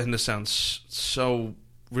 and this sounds so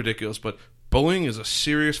ridiculous, but bullying is a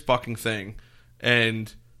serious fucking thing.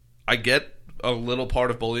 And I get a little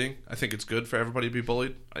part of bullying. I think it's good for everybody to be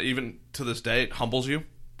bullied. Even to this day, it humbles you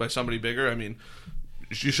by somebody bigger. I mean,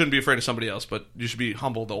 you shouldn't be afraid of somebody else, but you should be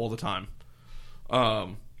humbled all the time.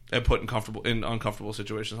 And put in uncomfortable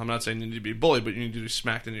situations. I'm not saying you need to be bullied, but you need to be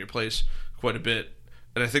smacked into your place quite a bit.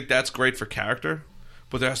 And I think that's great for character,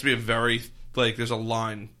 but there has to be there's a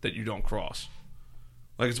line that you don't cross.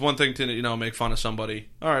 Like, it's one thing to, make fun of somebody.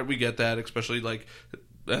 All right, we get that, especially, like,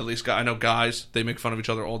 at least I know guys, they make fun of each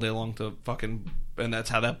other all day long to fucking, and that's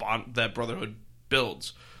how that brotherhood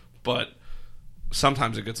builds. But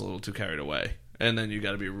sometimes it gets a little too carried away, and then you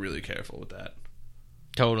got to be really careful with that.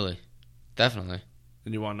 Totally. Definitely.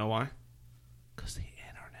 And you want to know why? Because the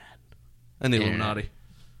internet. And the Illuminati.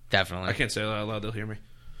 Definitely. I can't say that out loud. They'll hear me.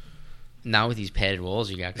 Not with these padded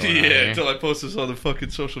walls you got going on. Yeah, here. until I post this on the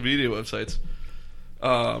fucking social media websites.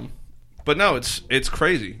 But no, it's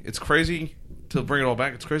crazy. It's crazy to bring it all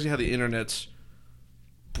back. It's crazy how the internet's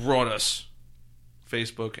brought us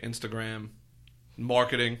Facebook, Instagram,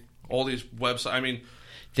 marketing, all these websites. I mean,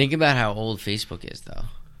 think about how old Facebook is, though.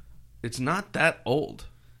 It's not that old.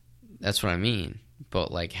 That's what I mean.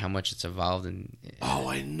 But like how much it's evolved and oh,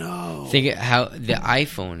 I know. Think how the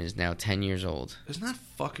iPhone is now 10 years old. Isn't that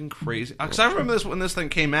fucking crazy? Because I remember this when this thing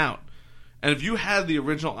came out, and if you had the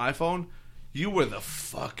original iPhone, you were the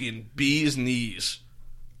fucking bee's knees.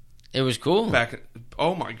 It was cool. Back,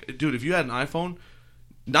 oh my dude! If you had an iPhone,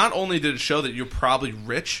 not only did it show that you're probably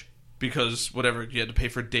rich because whatever you had to pay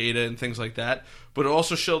for data and things like that, but it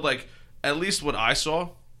also showed like at least what I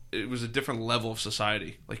saw. It was a different level of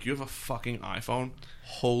society. Like, you have a fucking iPhone.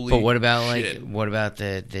 Holy shit. But what about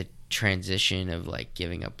the transition of like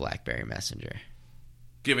giving up BlackBerry Messenger?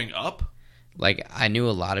 Giving up? Like, I knew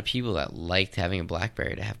a lot of people that liked having a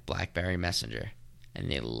BlackBerry to have BlackBerry Messenger,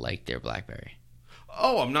 and they liked their BlackBerry.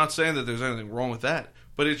 Oh, I'm not saying that there's anything wrong with that,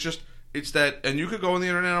 but it's that, and you could go on the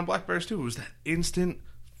internet on BlackBerries too. It was that instant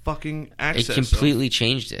fucking access. It completely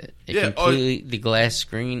changed it. The glass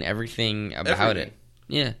screen, everything about it.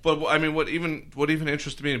 Yeah, but I mean, what even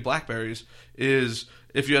interested me in BlackBerries is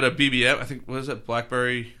if you had a BBM. I think what is that,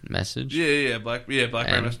 BlackBerry Message? Yeah, BlackBerry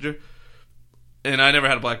Messenger. And I never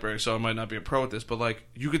had a BlackBerry, so I might not be a pro at this. But like,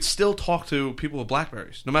 you could still talk to people with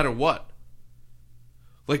BlackBerries, no matter what.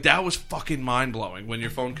 Like, that was fucking mind blowing when your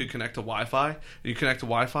phone could connect to Wi-Fi. And you connect to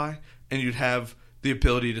Wi-Fi, and you'd have the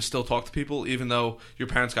ability to still talk to people, even though your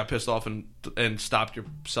parents got pissed off and stopped your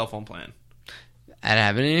cell phone plan. That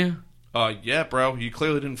happened to you? Yeah, bro. You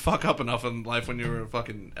clearly didn't fuck up enough in life when you were in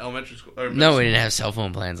fucking elementary school. No, we didn't have cell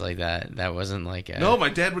phone plans like that. That wasn't like a... No, my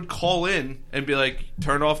dad would call in and be like,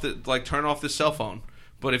 turn off this cell phone.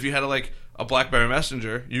 But if you had a BlackBerry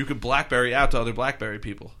Messenger, you could BlackBerry out to other BlackBerry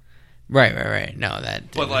people. Right. No,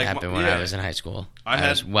 that didn't happen when I was in high school. I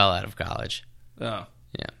was well out of college. Oh.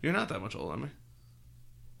 Yeah. You're not that much older than me.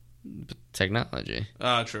 But technology.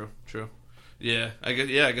 True. Yeah, I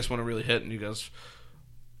guess when it really hit and you guys...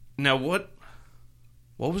 Now, what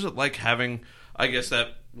was it like having, I guess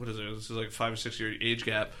that, what is it, this is like a 5 or 6 year age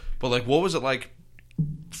gap, but like, what was it like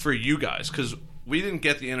for you guys? Because we didn't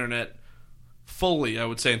get the internet fully, I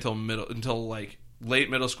would say, until like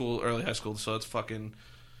late middle school, early high school, so it's fucking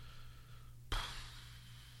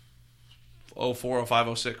 04,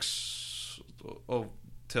 05, 06,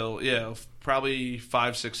 till, probably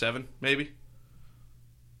 5, 6, 7, maybe.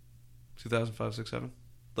 2005, 6, 7.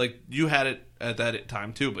 Like, you had it at that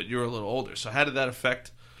time too, but you were a little older. So how did that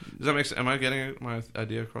affect? Does that make sense? Am I getting my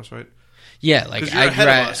idea across right? Yeah, like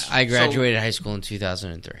I graduated high school in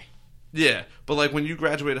 2003. Yeah, but like when you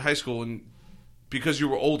graduated high school and because you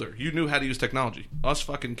were older, you knew how to use technology. Us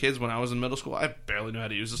fucking kids, when I was in middle school, I barely knew how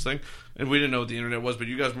to use this thing, and we didn't know what the internet was. But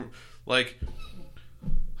you guys were like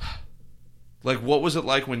what was it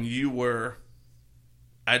like when you were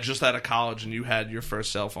just out of college and you had your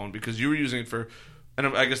first cell phone, because you were using it for. And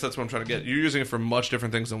I guess that's what I'm trying to get. You're using it for much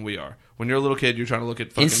different things than we are. When you're a little kid, you're trying to look at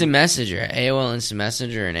fucking... Instant Messenger. AOL Instant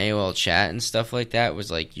Messenger and AOL Chat and stuff like that was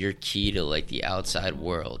like your key to like the outside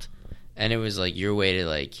world. And it was like your way to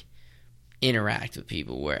like interact with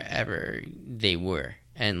people wherever they were.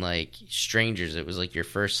 And like strangers, it was like your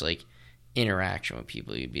first like interaction with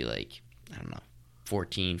people. You'd be like, I don't know,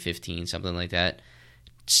 14, 15, something like that.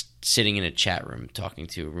 Sitting in a chat room talking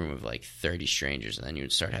to a room of like 30 strangers. And then you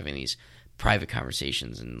would start having these private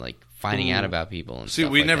conversations and like finding out about people and see,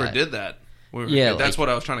 stuff we like never that. did that. Yeah, that's what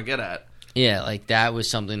I was trying to get at. Yeah, like that was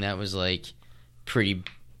something that was like pretty,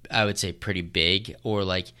 I would say pretty big. Or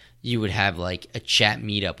like you would have like a chat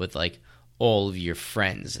meetup with like all of your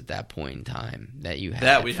friends at that point in time that you had.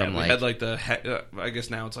 That we had. We had like the I guess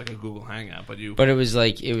now it's like a Google Hangout, but it was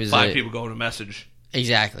like 5 people going to message.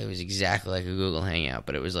 Exactly, it was exactly like a Google Hangout,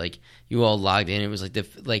 but it was like you all logged in. It was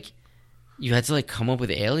like you had to like come up with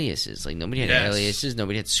aliases. Like nobody had aliases.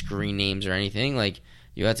 Nobody had screen names or anything. Like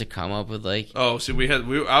you had to come up with like. Oh, so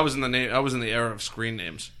I was in the era of screen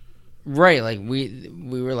names. Right, like we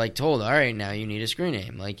were like told, all right, now you need a screen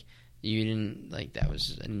name. Like you didn't like that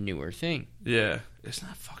was a newer thing. Yeah, isn't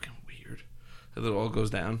that fucking weird that it all goes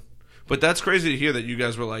down? But that's crazy to hear that you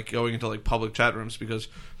guys were like going into like public chat rooms, because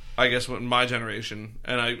I guess when my generation,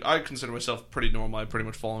 and I consider myself pretty normal. I pretty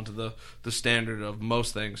much fall into the standard of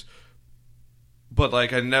most things. But,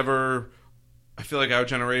 like, I feel like our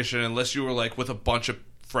generation, unless you were, like, with a bunch of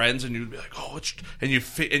friends, and you'd be like, oh, and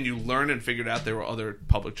you learn and figured out there were other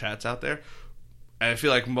public chats out there. And I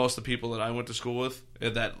feel like most of the people that I went to school with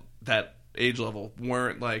at that age level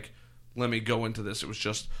weren't like, let me go into this. It was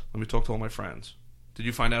just, let me talk to all my friends. Did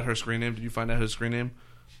you find out her screen name? Did you find out his screen name?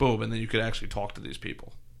 Boom, and then you could actually talk to these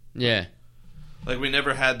people. Yeah. Like, we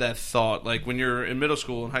never had that thought. Like, when you're in middle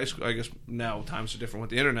school and high school, I guess now times are different with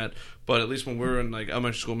the internet, but at least when we were in, like,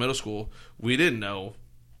 elementary school, middle school, we didn't know.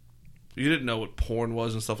 You didn't know what porn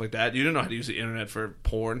was and stuff like that. You didn't know how to use the internet for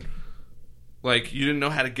porn. Like, you didn't know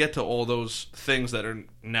how to get to all those things that are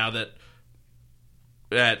now that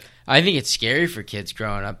I think it's scary for kids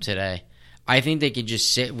growing up today. I think they could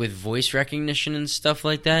just sit with voice recognition and stuff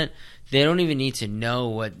like that. They don't even need to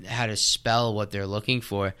know how to spell what they're looking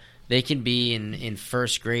for. They can be in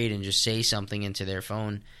first grade and just say something into their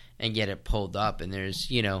phone and get it pulled up. And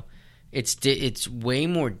there's, it's way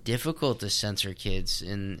more difficult to censor kids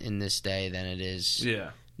in this day than it is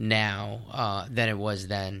now than it was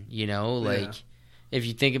then. If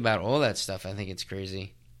you think about all that stuff, I think it's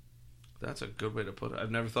crazy. That's a good way to put it. I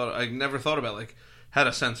never thought about like how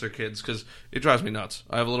to censor kids, because it drives me nuts.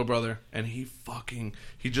 I have a little brother, and he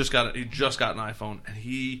just got an iPhone, and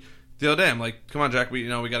the other day, I'm like, come on, Jack, we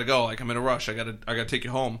got to go. Like, I'm in a rush. I got to take you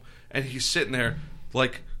home. And he's sitting there,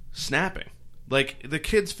 like, snapping. Like, the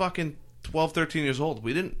kid's fucking 12, 13 years old.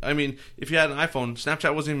 If you had an iPhone,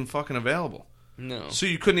 Snapchat wasn't even fucking available. No. So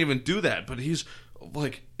you couldn't even do that. But he's,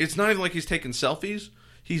 like, it's not even like he's taking selfies.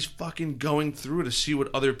 He's fucking going through to see what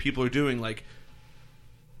other people are doing. Like,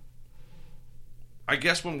 I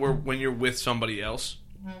guess when you're with somebody else,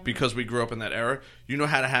 because we grew up in that era, you know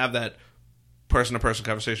how to have that person-to-person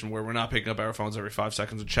conversation where we're not picking up our phones every 5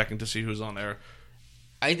 seconds and checking to see who's on there.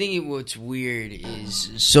 I think what's weird is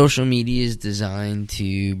social media is designed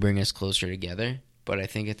to bring us closer together, but I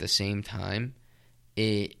think at the same time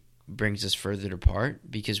it brings us further apart,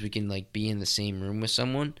 because we can like be in the same room with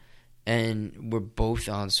someone and we're both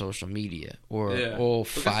on social media, or all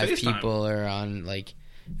 5 people are on like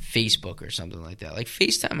Facebook or something like that. Like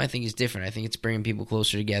FaceTime, I think is different. I think it's bringing people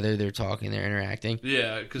closer together. They're talking, they're interacting.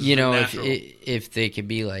 Yeah, because if they could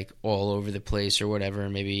be like all over the place or whatever,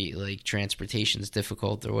 maybe like transportation's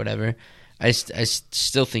difficult or whatever. I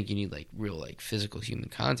still think you need like real like physical human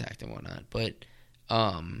contact and whatnot. But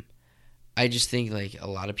I just think like a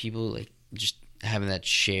lot of people like just having that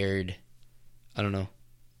shared, I don't know,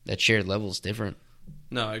 that shared level is different.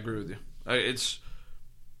 No, I agree with you. It's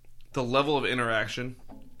the level of interaction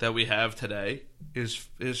that we have today is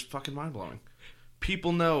fucking mind-blowing.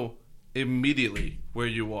 People know immediately where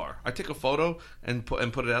you are. I take a photo and put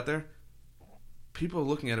it out there. People are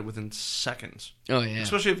looking at it within seconds. Oh yeah.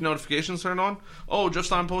 Especially if notifications turn on. Oh, Jeff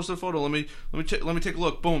Stein posted a photo. Let me take a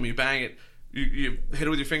look. Boom, you bang it. You hit it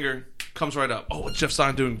with your finger. Comes right up. Oh, what's Jeff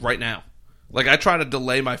Stein doing right now? Like, I try to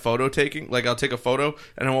delay my photo taking. Like, I'll take a photo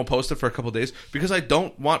and I won't post it for a couple of days because I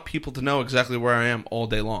don't want people to know exactly where I am all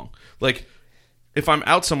day long. Like, if I'm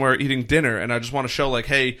out somewhere eating dinner and I just want to show, like,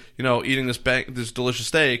 hey, eating this delicious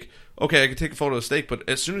steak, okay, I can take a photo of the steak, but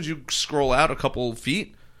as soon as you scroll out a couple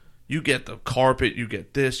feet, you get the carpet, you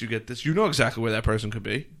get this. You know exactly where that person could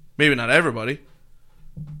be. Maybe not everybody.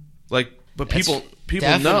 Like, but people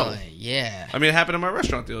know. Yeah. I mean, it happened in my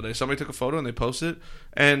restaurant the other day. Somebody took a photo and they posted it,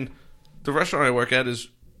 and the restaurant I work at it's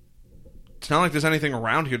not like there's anything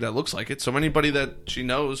around here that looks like it. So anybody that she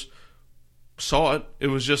knows saw it. It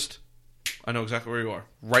was just, I know exactly where you are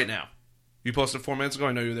right now. You posted 4 minutes ago.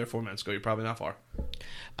 I know you were there 4 minutes ago. You're probably not far.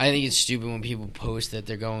 I think it's stupid when people post that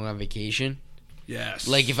they're going on vacation. Yes.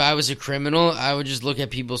 Like, if I was a criminal, I would just look at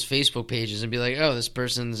people's Facebook pages and be like, oh, this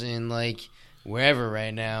person's in, like, wherever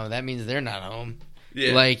right now. That means they're not home.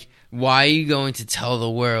 Yeah. Like, why are you going to tell the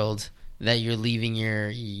world that you're leaving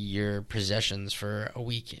your possessions for a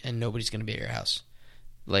week and nobody's going to be at your house?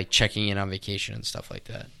 Like, checking in on vacation and stuff like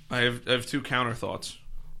that. I have 2 counter thoughts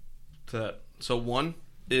to that. So one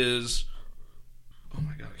is, oh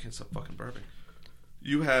my God, I can't stop fucking burping.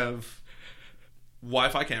 You have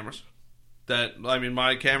Wi-Fi cameras.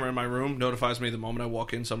 My camera in my room notifies me the moment I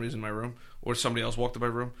walk in, somebody's in my room, or somebody else walked in my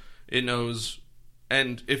room. It knows,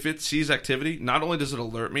 and if it sees activity, not only does it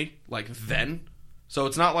alert me, like, then, so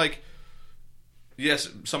it's not like, yes,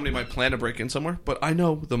 somebody might plan to break in somewhere, but I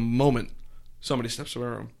know the moment somebody steps in my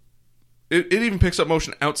room. It even picks up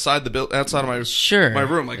motion outside of my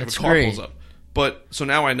room, like if a car pulls up. But so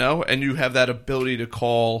now I know, and you have that ability to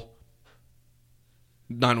call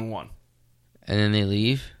 911. And then they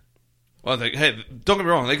leave? Well, hey, don't get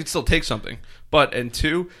me wrong, they could still take something. But, and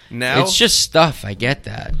 2, now... It's just stuff, I get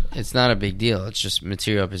that. It's not a big deal. It's just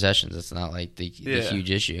material possessions. It's not like the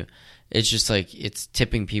huge issue. It's just like, it's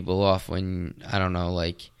tipping people off when, I don't know,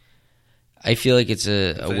 like... I feel like it's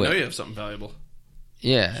they know you have something valuable.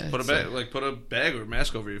 Yeah. Just put a bag or a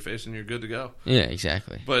mask over your face and you're good to go. Yeah,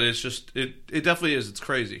 exactly. But it's just, it definitely is. It's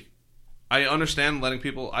crazy. I understand letting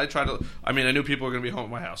people, I knew people were going to be home at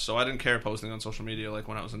my house, so I didn't care posting on social media like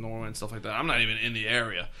when I was in Norway and stuff like that. I'm not even in the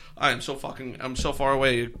area. I'm so far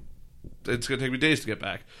away, it's going to take me days to get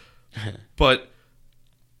back. But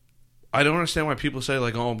I don't understand why people say,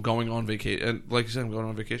 like, oh, I'm going on vacation. And like you said, I'm going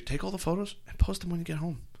on vacation. Take all the photos and post them when you get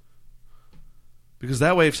home. Because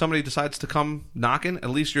that way, if somebody decides to come knocking,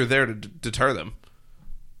 at least you're there to deter them.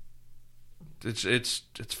 It's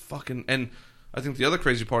fucking... And I think the other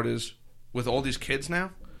crazy part is, with all these kids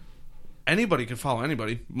now, anybody can follow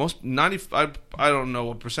anybody. I don't know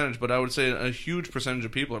what percentage, but I would say a huge percentage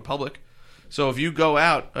of people are public. So if you go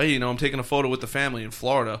out, hey, I'm taking a photo with the family in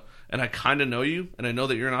Florida, and I kind of know you, and I know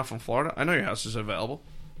that you're not from Florida, I know your house is available.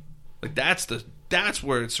 Like, that's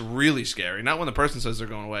where it's really scary. Not when the person says they're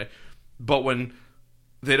going away, but when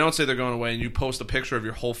they don't say they're going away and you post a picture of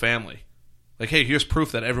your whole family. Like, hey, here's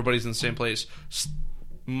proof that everybody's in the same place,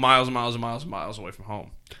 miles and miles and miles and miles away from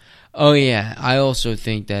home. Oh, yeah. I also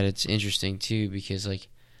think that it's interesting, too, because, like,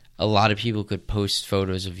 a lot of people could post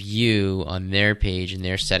photos of you on their page, and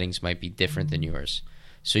their settings might be different than yours.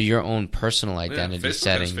 So your own personal identity Facebook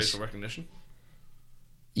settings. Has facial recognition.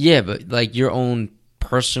 Yeah, but, like, your own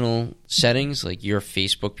personal settings, like your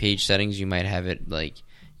Facebook page settings, you might have it, like,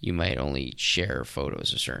 you might only share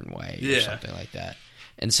photos a certain way or something like that.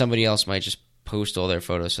 And somebody else might just post all their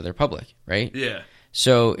photos so they're public, right? Yeah.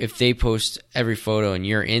 So if they post every photo and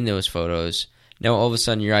you're in those photos, now all of a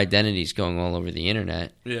sudden your identity is going all over the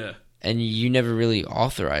internet. Yeah. And you never really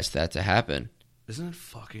authorized that to happen. Isn't it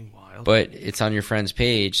fucking wild? But it's on your friend's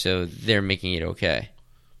page, so they're making it okay.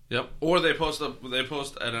 Yep. Or they post, and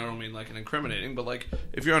I don't mean like an incriminating, but like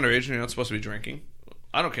if you're underage and you're not supposed to be drinking,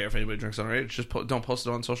 I don't care if anybody drinks underage. Just don't post it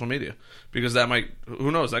on social media, because that might,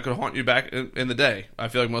 who knows, that could haunt you back in the day. I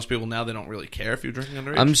feel like most people now, they don't really care if you're drinking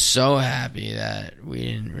underage. I'm so happy that we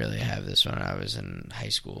didn't really have this when I was in high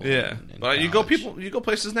school. Yeah, but you go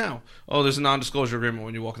places now. Oh, there's a non-disclosure agreement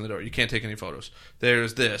when you walk in the door. You can't take any photos.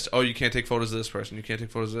 There's this. Oh, you can't take photos of this person. You can't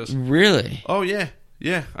take photos of this. Really? Oh yeah.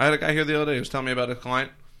 I had a guy here the other day who was telling me about a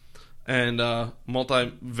client, and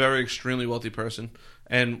very extremely wealthy person,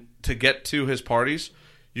 and to get to his parties,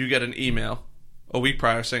 you get an email a week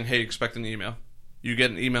prior saying, hey, expect an email. You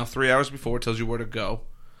get an email 3 hours before, it tells you where to go.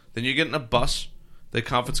 Then you get in a bus. They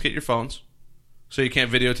confiscate your phones, so you can't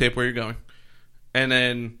videotape where you're going. And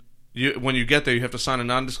then when you get there, you have to sign a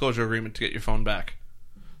non-disclosure agreement to get your phone back.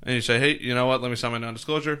 And you say, hey, you know what? Let me sign my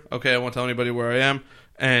non-disclosure. Okay, I won't tell anybody where I am.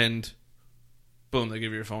 And boom, they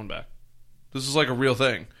give you your phone back. This is like a real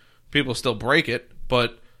thing. People still break it,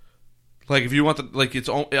 but... like, if you want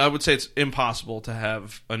I would say it's impossible to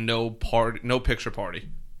have a no picture party.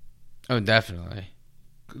 Oh, definitely.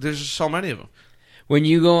 There's just so many of them. When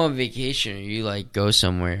you go on vacation or you like go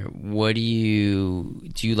somewhere, what do you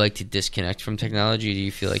like to disconnect from technology? Or do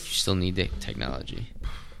you feel like you still need the technology?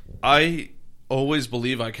 I always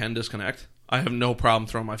believe I can disconnect. I have no problem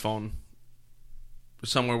throwing my phone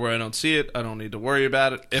somewhere where I don't see it. I don't need to worry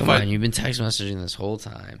about it. Come on, you've been text messaging this whole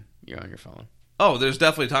time. You're on your phone. Oh, there's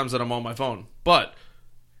definitely times that I'm on my phone, but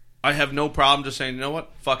I have no problem just saying, you know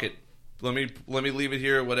what, fuck it, let me leave it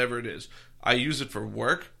here, whatever it is. I use it for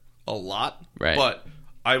work a lot, right? But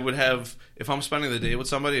I would have, if I'm spending the day with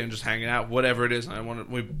somebody and just hanging out, whatever it is, and I want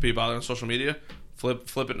to be bothered on social media, flip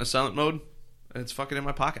it into silent mode, and it's fucking in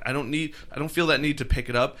my pocket. I don't feel that need to pick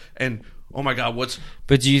it up and, oh my god, what's...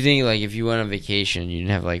 But do you think, like, if you went on vacation, you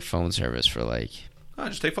didn't have, like, phone service for, like... I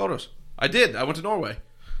just take photos. I did. I went to Norway.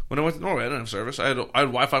 When I went to Norway, I didn't have service. I had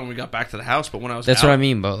Wi-Fi when we got back to the house, but when I was That's what I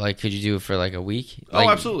mean, but, like, could you do it for, like, a week? Like, oh,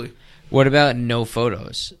 absolutely. What about no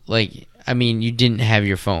photos? Like, I mean, you didn't have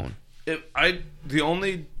your phone. The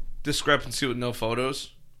only discrepancy with no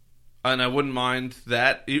photos, and I wouldn't mind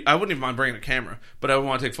that. I wouldn't even mind bringing a camera, but I would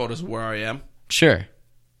want to take photos of where I am. Sure.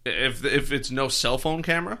 If it's no cell phone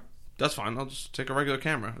camera, that's fine. I'll just take a regular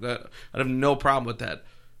camera. I'd have no problem with that.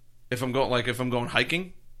 If I'm going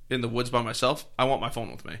hiking in the woods by myself, I want my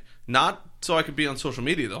phone with me. Not so I could be on social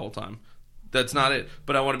media the whole time. That's not it.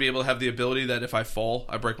 But I want to be able to have the ability that if I fall,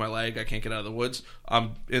 I break my leg, I can't get out of the woods,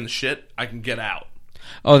 I'm in the shit, I can get out.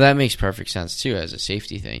 Oh, that makes perfect sense, too, as a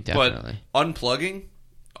safety thing, definitely. But unplugging,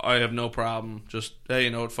 I have no problem. Just, hey, you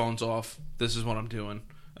know what, phone's off. This is what I'm doing.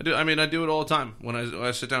 I do it all the time. When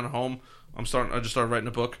I sit down at home, I just start writing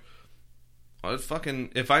a book.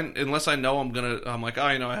 Unless I know I'm like, oh,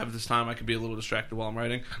 you know, I have this time, I could be a little distracted while I'm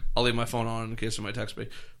writing, I'll leave my phone on in case somebody texts me.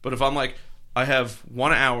 But if I'm like, I have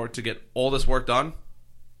 1 hour to get all this work done,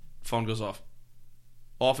 phone goes off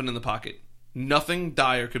and in the pocket. Nothing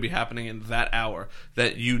dire could be happening in that hour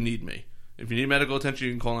that you need me. If you need medical attention,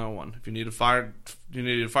 you can call 911. If you need a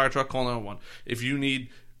fire truck, call 911. If you need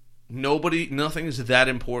nothing is that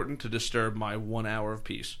important to disturb my 1 hour of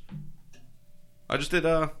peace. I just did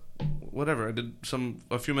whatever. I did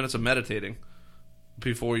a few minutes of meditating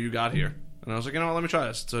before you got here, and I was like, let me try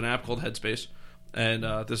this. It's an app called Headspace, and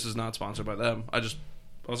this is not sponsored by them. I was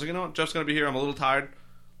like, Jeff's gonna be here. I'm a little tired.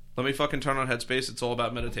 Let me fucking turn on Headspace. It's all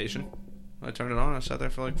about meditation. I turned it on. I sat there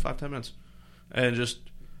for like 5-10 minutes, and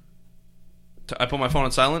I put my phone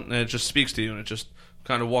on silent, and it just speaks to you, and it just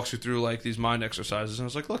kind of walks you through like these mind exercises. And I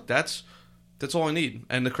was like, look, that's all I need.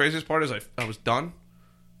 And the craziest part is I was done,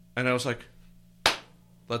 and I was like,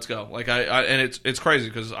 let's go. Like and it's crazy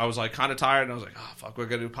because I was like kind of tired, and I was like, oh fuck, we're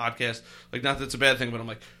gonna do a podcast. Like, not that it's a bad thing, but I'm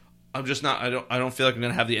like, I'm just not. I don't feel like I'm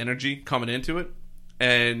gonna have the energy coming into it.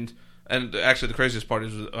 And actually, the craziest part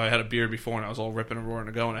is I had a beer before, and I was all ripping and roaring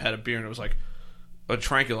to go, and I had a beer, and it was like a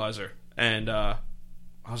tranquilizer. And I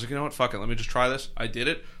was like, you know what, fuck it, let me just try this. I did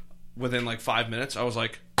it. Within like 5 minutes, I was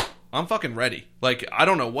like, I'm fucking ready. Like, I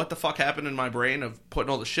don't know what the fuck happened in my brain of putting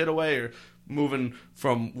all the shit away or moving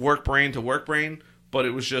from work brain to work brain, but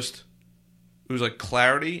it was like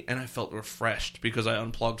clarity, and I felt refreshed because I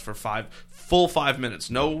unplugged for 5 minutes.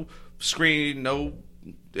 No screen, no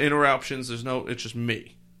interruptions, it's just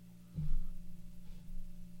me.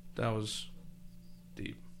 That was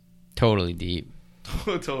deep. Totally deep.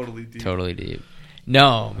 Totally deep. Totally deep.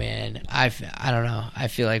 No, man. I don't know. I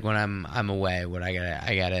feel like when I'm away,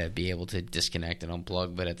 I gotta be able to disconnect and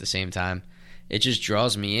unplug, but at the same time, it just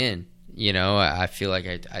draws me in. I feel like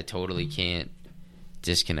I totally can't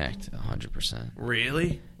disconnect 100%.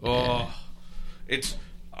 Really? Yeah. Oh, it's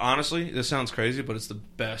honestly, this sounds crazy, but it's the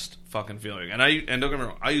best fucking feeling. And don't get me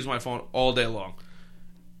wrong, I use my phone all day long,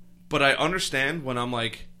 but I understand when I'm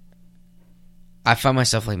like, I find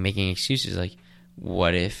myself like making excuses, like,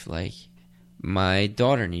 what if like my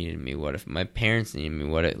daughter needed me? What if my parents needed me?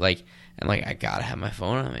 What if, like, I'm like, I gotta have my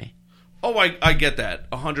phone on me. Oh, I get that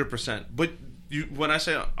 100%. But when I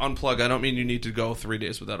say unplug, I don't mean you need to go 3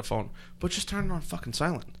 days without a phone, but just turn it on fucking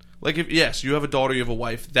silent. Like, if yes, you have a daughter, you have a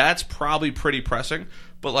wife, that's probably pretty pressing.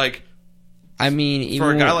 But like, I mean,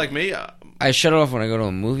 for a guy like me, I shut it off when I go to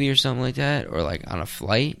a movie or something like that, or like on a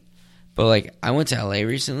flight. But like, I went to LA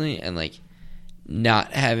recently, and like,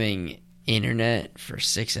 not having internet for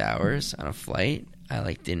 6 hours on a flight, I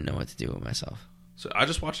like didn't know what to do with myself. So I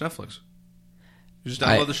just watched Netflix. You just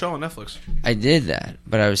download the show on Netflix. I did that,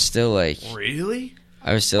 but I was still like, really?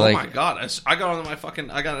 I was still like, oh my god! I got on my fucking.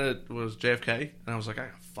 it was JFK, and I was like, I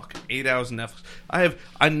got fucking 8 hours of Netflix.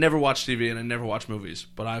 I never watch TV and I never watch movies,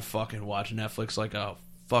 but I fucking watch Netflix like a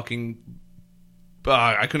fucking.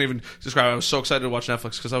 I couldn't even describe it. I was so excited to watch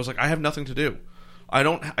Netflix because I was like, I have nothing to do.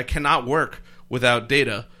 I cannot work without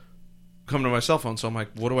data come to my cell phone, so I'm like,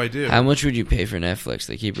 what do I do? How much would you pay for Netflix?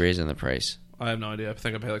 They keep raising the price. I have no idea. I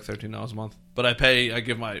think I pay like $13 a month. But I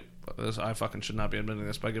give my... I fucking should not be admitting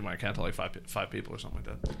this, but I give my account to like five people or something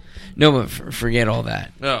like that. No, but forget all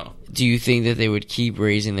that. No. Do you think that they would keep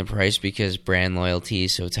raising the price because brand loyalty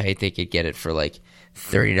is so tight they could get it for like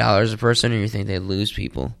 $30 a person, or you think they'd lose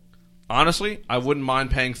people? Honestly, I wouldn't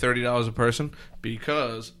mind paying $30 a person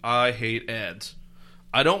because I hate ads.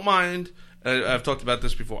 I don't mind... I've talked about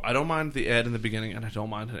this before. I don't mind the ad in the beginning, and I don't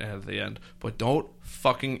mind an ad at the end. But don't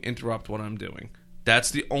fucking interrupt what I'm doing. That's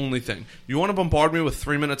the only thing. You want to bombard me with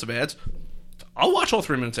 3 minutes of ads? I'll watch all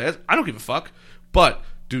 3 minutes of ads. I don't give a fuck. But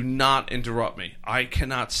do not interrupt me. I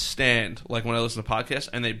cannot stand, like, when I listen to podcasts,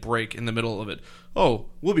 and they break in the middle of it. Oh,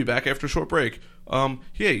 we'll be back after a short break.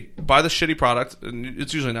 Hey, buy this shitty product. And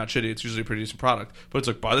it's usually not shitty. It's usually a pretty decent product. But it's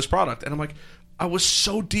like, buy this product. And I'm like, I was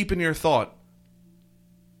so deep in your thought.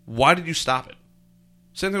 Why did you stop it?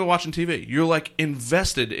 Same thing with watching TV. You're like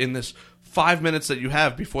invested in this 5 minutes that you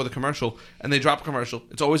have before the commercial, and they drop a commercial.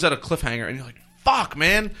 It's always at a cliffhanger, and you're like, fuck,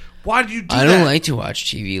 man. Why do you do that? I don't like to watch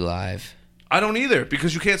TV live. I don't either,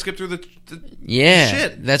 because you can't skip through the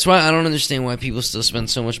shit. That's why I don't understand why people still spend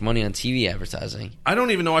so much money on TV advertising. I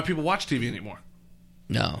don't even know why people watch TV anymore.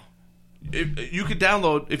 No. If you could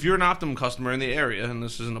download, if you're an Optimum customer in the area, and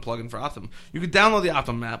this isn't a plug-in for Optimum, you could download the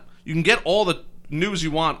Optimum app. You can get all the news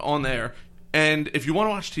you want on there, and if you want to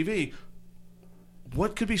watch TV,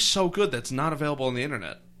 what could be so good that's not available on the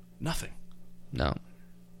internet? Nothing. No.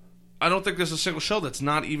 I don't think there's a single show that's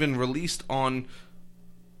not even released on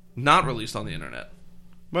the internet.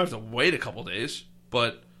 Might have to wait a couple days,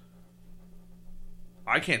 but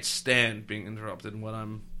I can't stand being interrupted when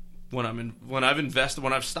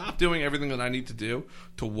I've stopped doing everything that I need to do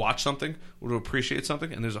to watch something or to appreciate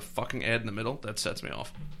something, and there's a fucking ad in the middle. That sets me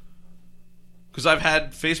off. Because I've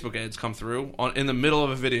had Facebook ads come through in the middle of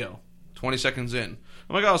a video 20 seconds in.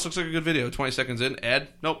 Oh my god, this looks like a good video. 20 seconds in, ad?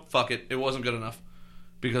 Nope, fuck it. It wasn't good enough.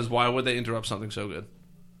 Because why would they interrupt something so good?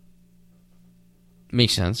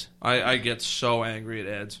 Makes sense. I get so angry at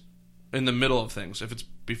ads in the middle of things. If it's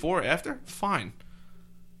before or after, fine.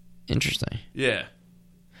 Interesting. Yeah.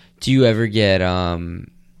 Do you ever get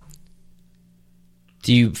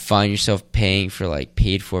do you find yourself paying for like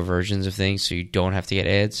paid for versions of things so you don't have to get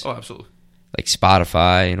ads? Oh, absolutely. Like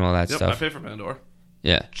Spotify and all that stuff. I pay for Pandora.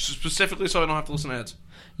 Yeah. Specifically so I don't have to listen to ads.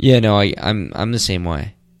 Yeah, no, I'm the same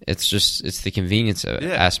way. It's the convenience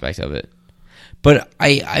aspect of it. But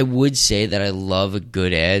I would say that I love a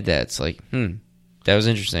good ad that's like, that was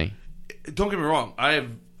interesting. Don't get me wrong. I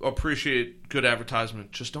appreciate good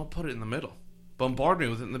advertisement. Just don't put it in the middle. Bombard me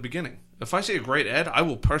with it in the beginning. If I see a great ad, I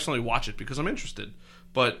will personally watch it because I'm interested.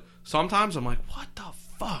 But sometimes I'm like, what the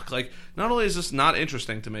fuck? Like, not only is this not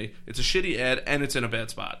interesting to me, it's a shitty ad and it's in a bad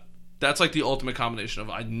spot. That's like the ultimate combination of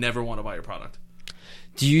I never want to buy your product.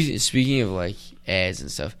 Speaking of like ads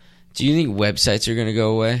and stuff, do you think websites are going to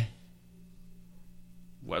go away?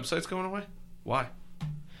 Websites going away? Why?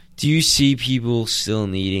 Do you see people still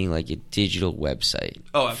needing like a digital website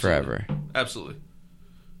forever? Absolutely.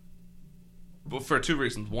 But for two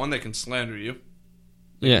reasons. One, they can slander you.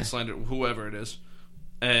 They can slander whoever it is.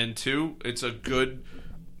 And two, it's a good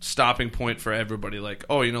stopping point for everybody. Like,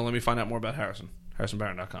 oh, let me find out more about Harrison.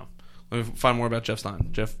 HarrisonBarron.com. Let me find more about Jeff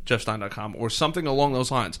Stein. JeffStein.com or something along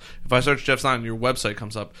those lines. If I search Jeff Stein and your website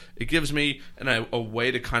comes up, it gives me a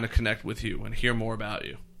way to kind of connect with you and hear more about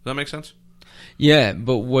you. Does that make sense? Yeah,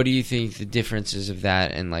 but what do you think the differences of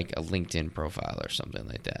that and like a LinkedIn profile or something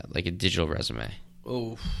like that? Like a digital resume?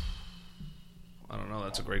 Oh, I don't know.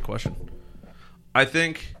 That's a great question. I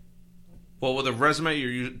think, well, with a resume,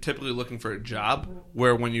 you're typically looking for a job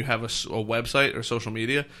where when you have a website or social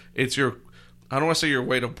media, it's your, I don't want to say your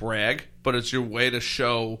way to brag, but it's your way to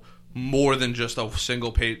show more than just a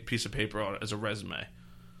single piece of paper on it as a resume.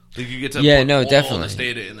 Like you get to put all definitely. This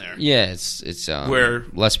data in there. Yeah, it's where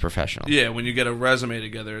less professional. Yeah, when you get a resume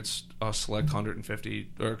together, it's a select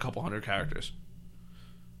 150 or a couple hundred characters.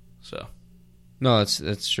 So, no,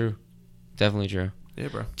 that's true. Definitely true. Yeah,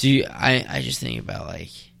 bro. I just think about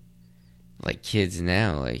like kids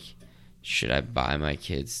now. Like, should I buy my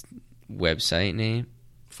kid's website name?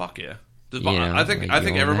 Fuck yeah. I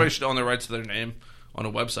think everybody should own the rights to their name on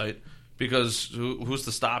a website. Because who's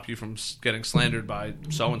to stop you from getting slandered by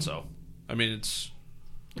so-and-so? I mean, it's...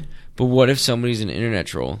 But what if somebody's an internet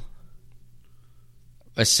troll?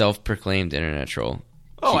 A self-proclaimed internet troll?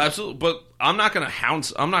 Oh, absolutely. But I'm not going to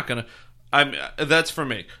hound... That's for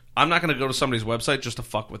me. I'm not going to go to somebody's website just to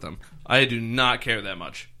fuck with them. I do not care that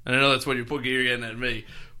much. And I know that's what you're getting at me.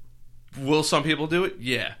 Will some people do it?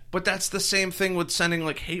 Yeah. But that's the same thing with sending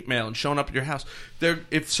like hate mail and showing up at your house.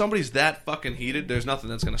 If somebody's that fucking heated, there's nothing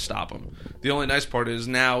that's going to stop them. The only nice part is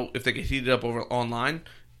now if they get heated up over online,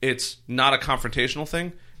 it's not a confrontational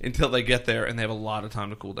thing until they get there and they have a lot of time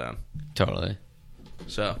to cool down. Totally.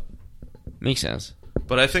 So. Makes sense.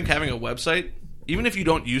 But I think having a website, even if you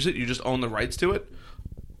don't use it, you just own the rights to it,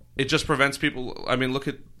 it just prevents people. I mean, look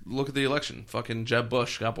at the election. Fucking Jeb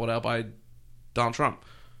Bush got bought out by Donald Trump.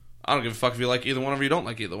 I don't give a fuck if you like either one of them or you don't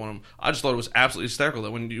like either one of them. I just thought it was absolutely hysterical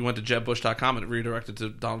that when you went to JebBush.com and it redirected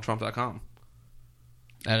to DonaldTrump.com.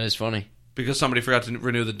 That is funny. Because somebody forgot to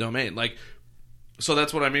renew the domain. Like, so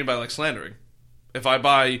that's what I mean by like slandering. If I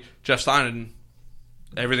buy Jeff Stein and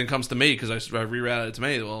everything comes to me because I rerouted it to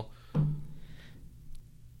me, well,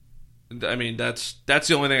 I mean, that's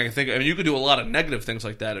the only thing I can think of. I mean, you could do a lot of negative things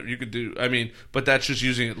like that. You could do, but that's just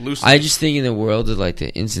using it loosely. I just think in the world of like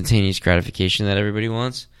the instantaneous gratification that everybody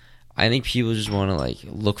wants, I think people just want to like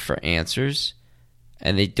look for answers,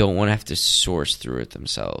 and they don't want to have to source through it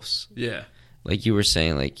themselves. Yeah, like you were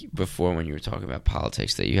saying, like before when you were talking about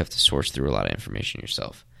politics, that you have to source through a lot of information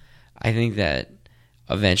yourself. I think that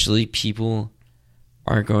eventually people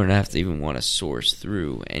aren't going to have to even want to source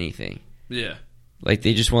through anything. Yeah, like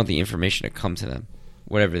they just want the information to come to them,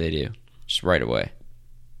 whatever they do, just right away.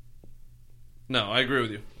 No, I agree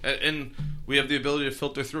with you, and we have the ability to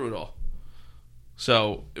filter through it all.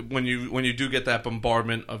 So when you do get that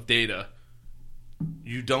bombardment of data,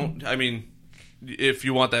 you don't. I mean, if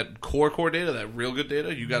you want that core data, that real good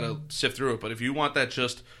data, you got to sift through it. But if you want that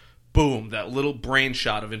just boom, that little brain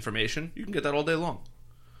shot of information, you can get that all day long,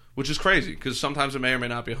 which is crazy because sometimes it may or may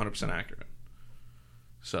not be 100% accurate.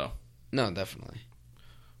 So no, definitely.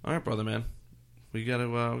 All right, brother, man, we gotta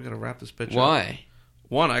wrap this bitch up. Why?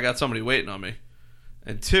 One, I got somebody waiting on me,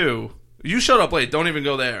 and two, you showed up late. Don't even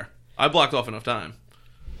go there. I blocked off enough time.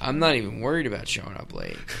 I'm not even worried about showing up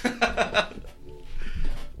late.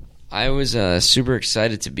 I was super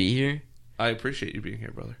excited to be here. I appreciate you being here,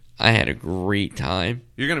 brother. I had a great time.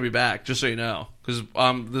 You're gonna be back, just so you know, because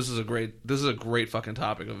this is a great fucking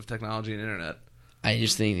topic of technology and internet. I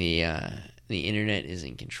just think the internet is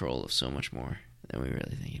in control of so much more than we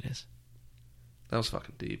really think it is. That was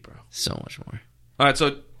fucking deep, bro. So much more. All right,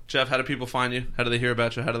 so Jeff, how do people find you? How do they hear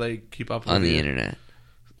about you? How do they keep up with you? On the internet.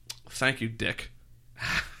 Thank you, Dick.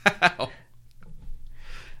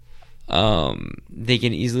 They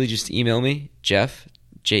can easily just email me, Jeff,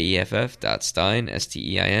 jeff.stein,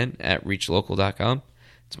 STEIN, @reachlocal.com.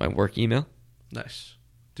 It's my work email. Nice.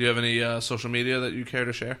 Do you have any social media that you care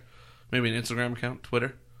to share? Maybe an Instagram account,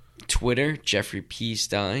 Twitter? Twitter, Jeffrey P.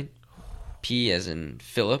 Stein. P as in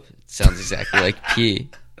Philip. It sounds exactly like P.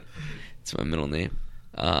 It's my middle name.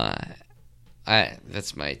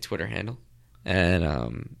 That's my Twitter handle.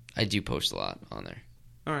 And I do post a lot on there.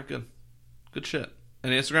 All right, good. Good shit.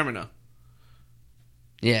 Any Instagram or no?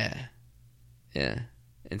 Yeah.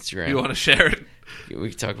 Instagram. You want to share it? We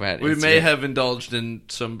can talk about it. We may have indulged in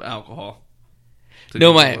some alcohol.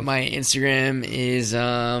 No, my Instagram is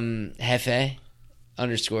Hefe_Stein.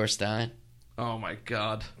 Oh my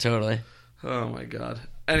god. Totally. Oh my god.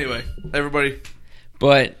 Anyway, everybody.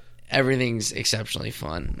 But everything's exceptionally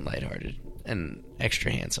fun, lighthearted, and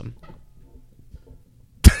extra handsome.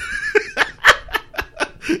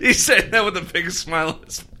 He's saying that with the biggest smile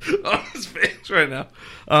on his face right now.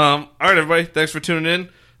 All right, everybody. Thanks for tuning in.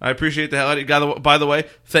 I appreciate the hell out of you. By the way,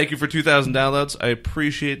 thank you for 2,000 downloads. I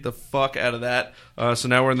appreciate the fuck out of that. So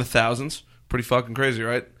now we're in the thousands. Pretty fucking crazy,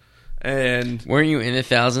 right? And weren't you in the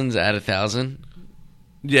thousands at 1,000?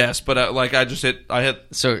 Yes, but I hit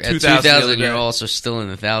so at 2,000 you're also still in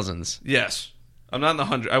the thousands. Yes, I'm not in the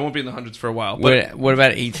hundreds. I won't be in the hundreds for a while. But what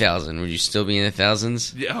about 8,000? Would you still be in the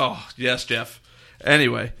thousands? Yeah. Oh, yes, Jeff.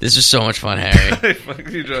 Anyway, this is so much fun, Harry.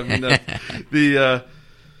 You drive me nuts.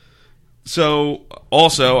 So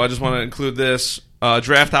also, I just want to include this.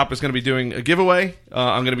 Draft Top is going to be doing a giveaway.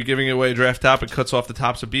 I'm going to be giving away a Draft Top. It cuts off the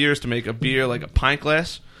tops of beers to make a beer like a pint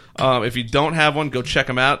glass. If you don't have one, go check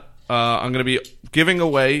them out. I'm going to be giving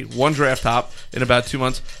away one Draft Top in about 2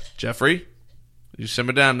 months. Jeffrey, you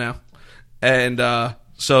simmer down now. And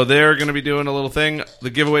so they're going to be doing a little thing.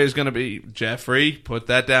 The giveaway is going to be, Jeffrey, put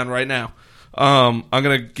that down right now. I'm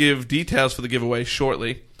going to give details for the giveaway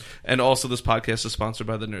shortly. And also, this podcast is sponsored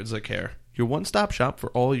by the Nerds That Care, your one-stop shop for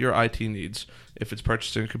all your IT needs. If it's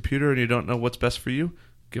purchasing a computer and you don't know what's best for you,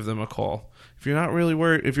 give them a call. If you're not really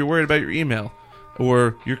worried, if you're worried about your email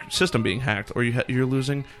or your system being hacked or you're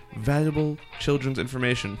losing valuable children's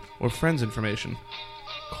information or friends' information,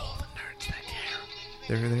 call the Nerds That Care.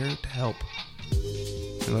 They're there to help.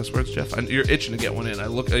 In last words, Jeff, you're itching to get one in.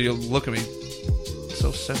 You look at me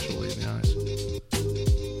so sensually in the eyes.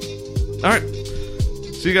 All right.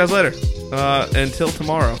 See you guys later. Until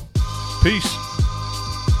tomorrow. Peace.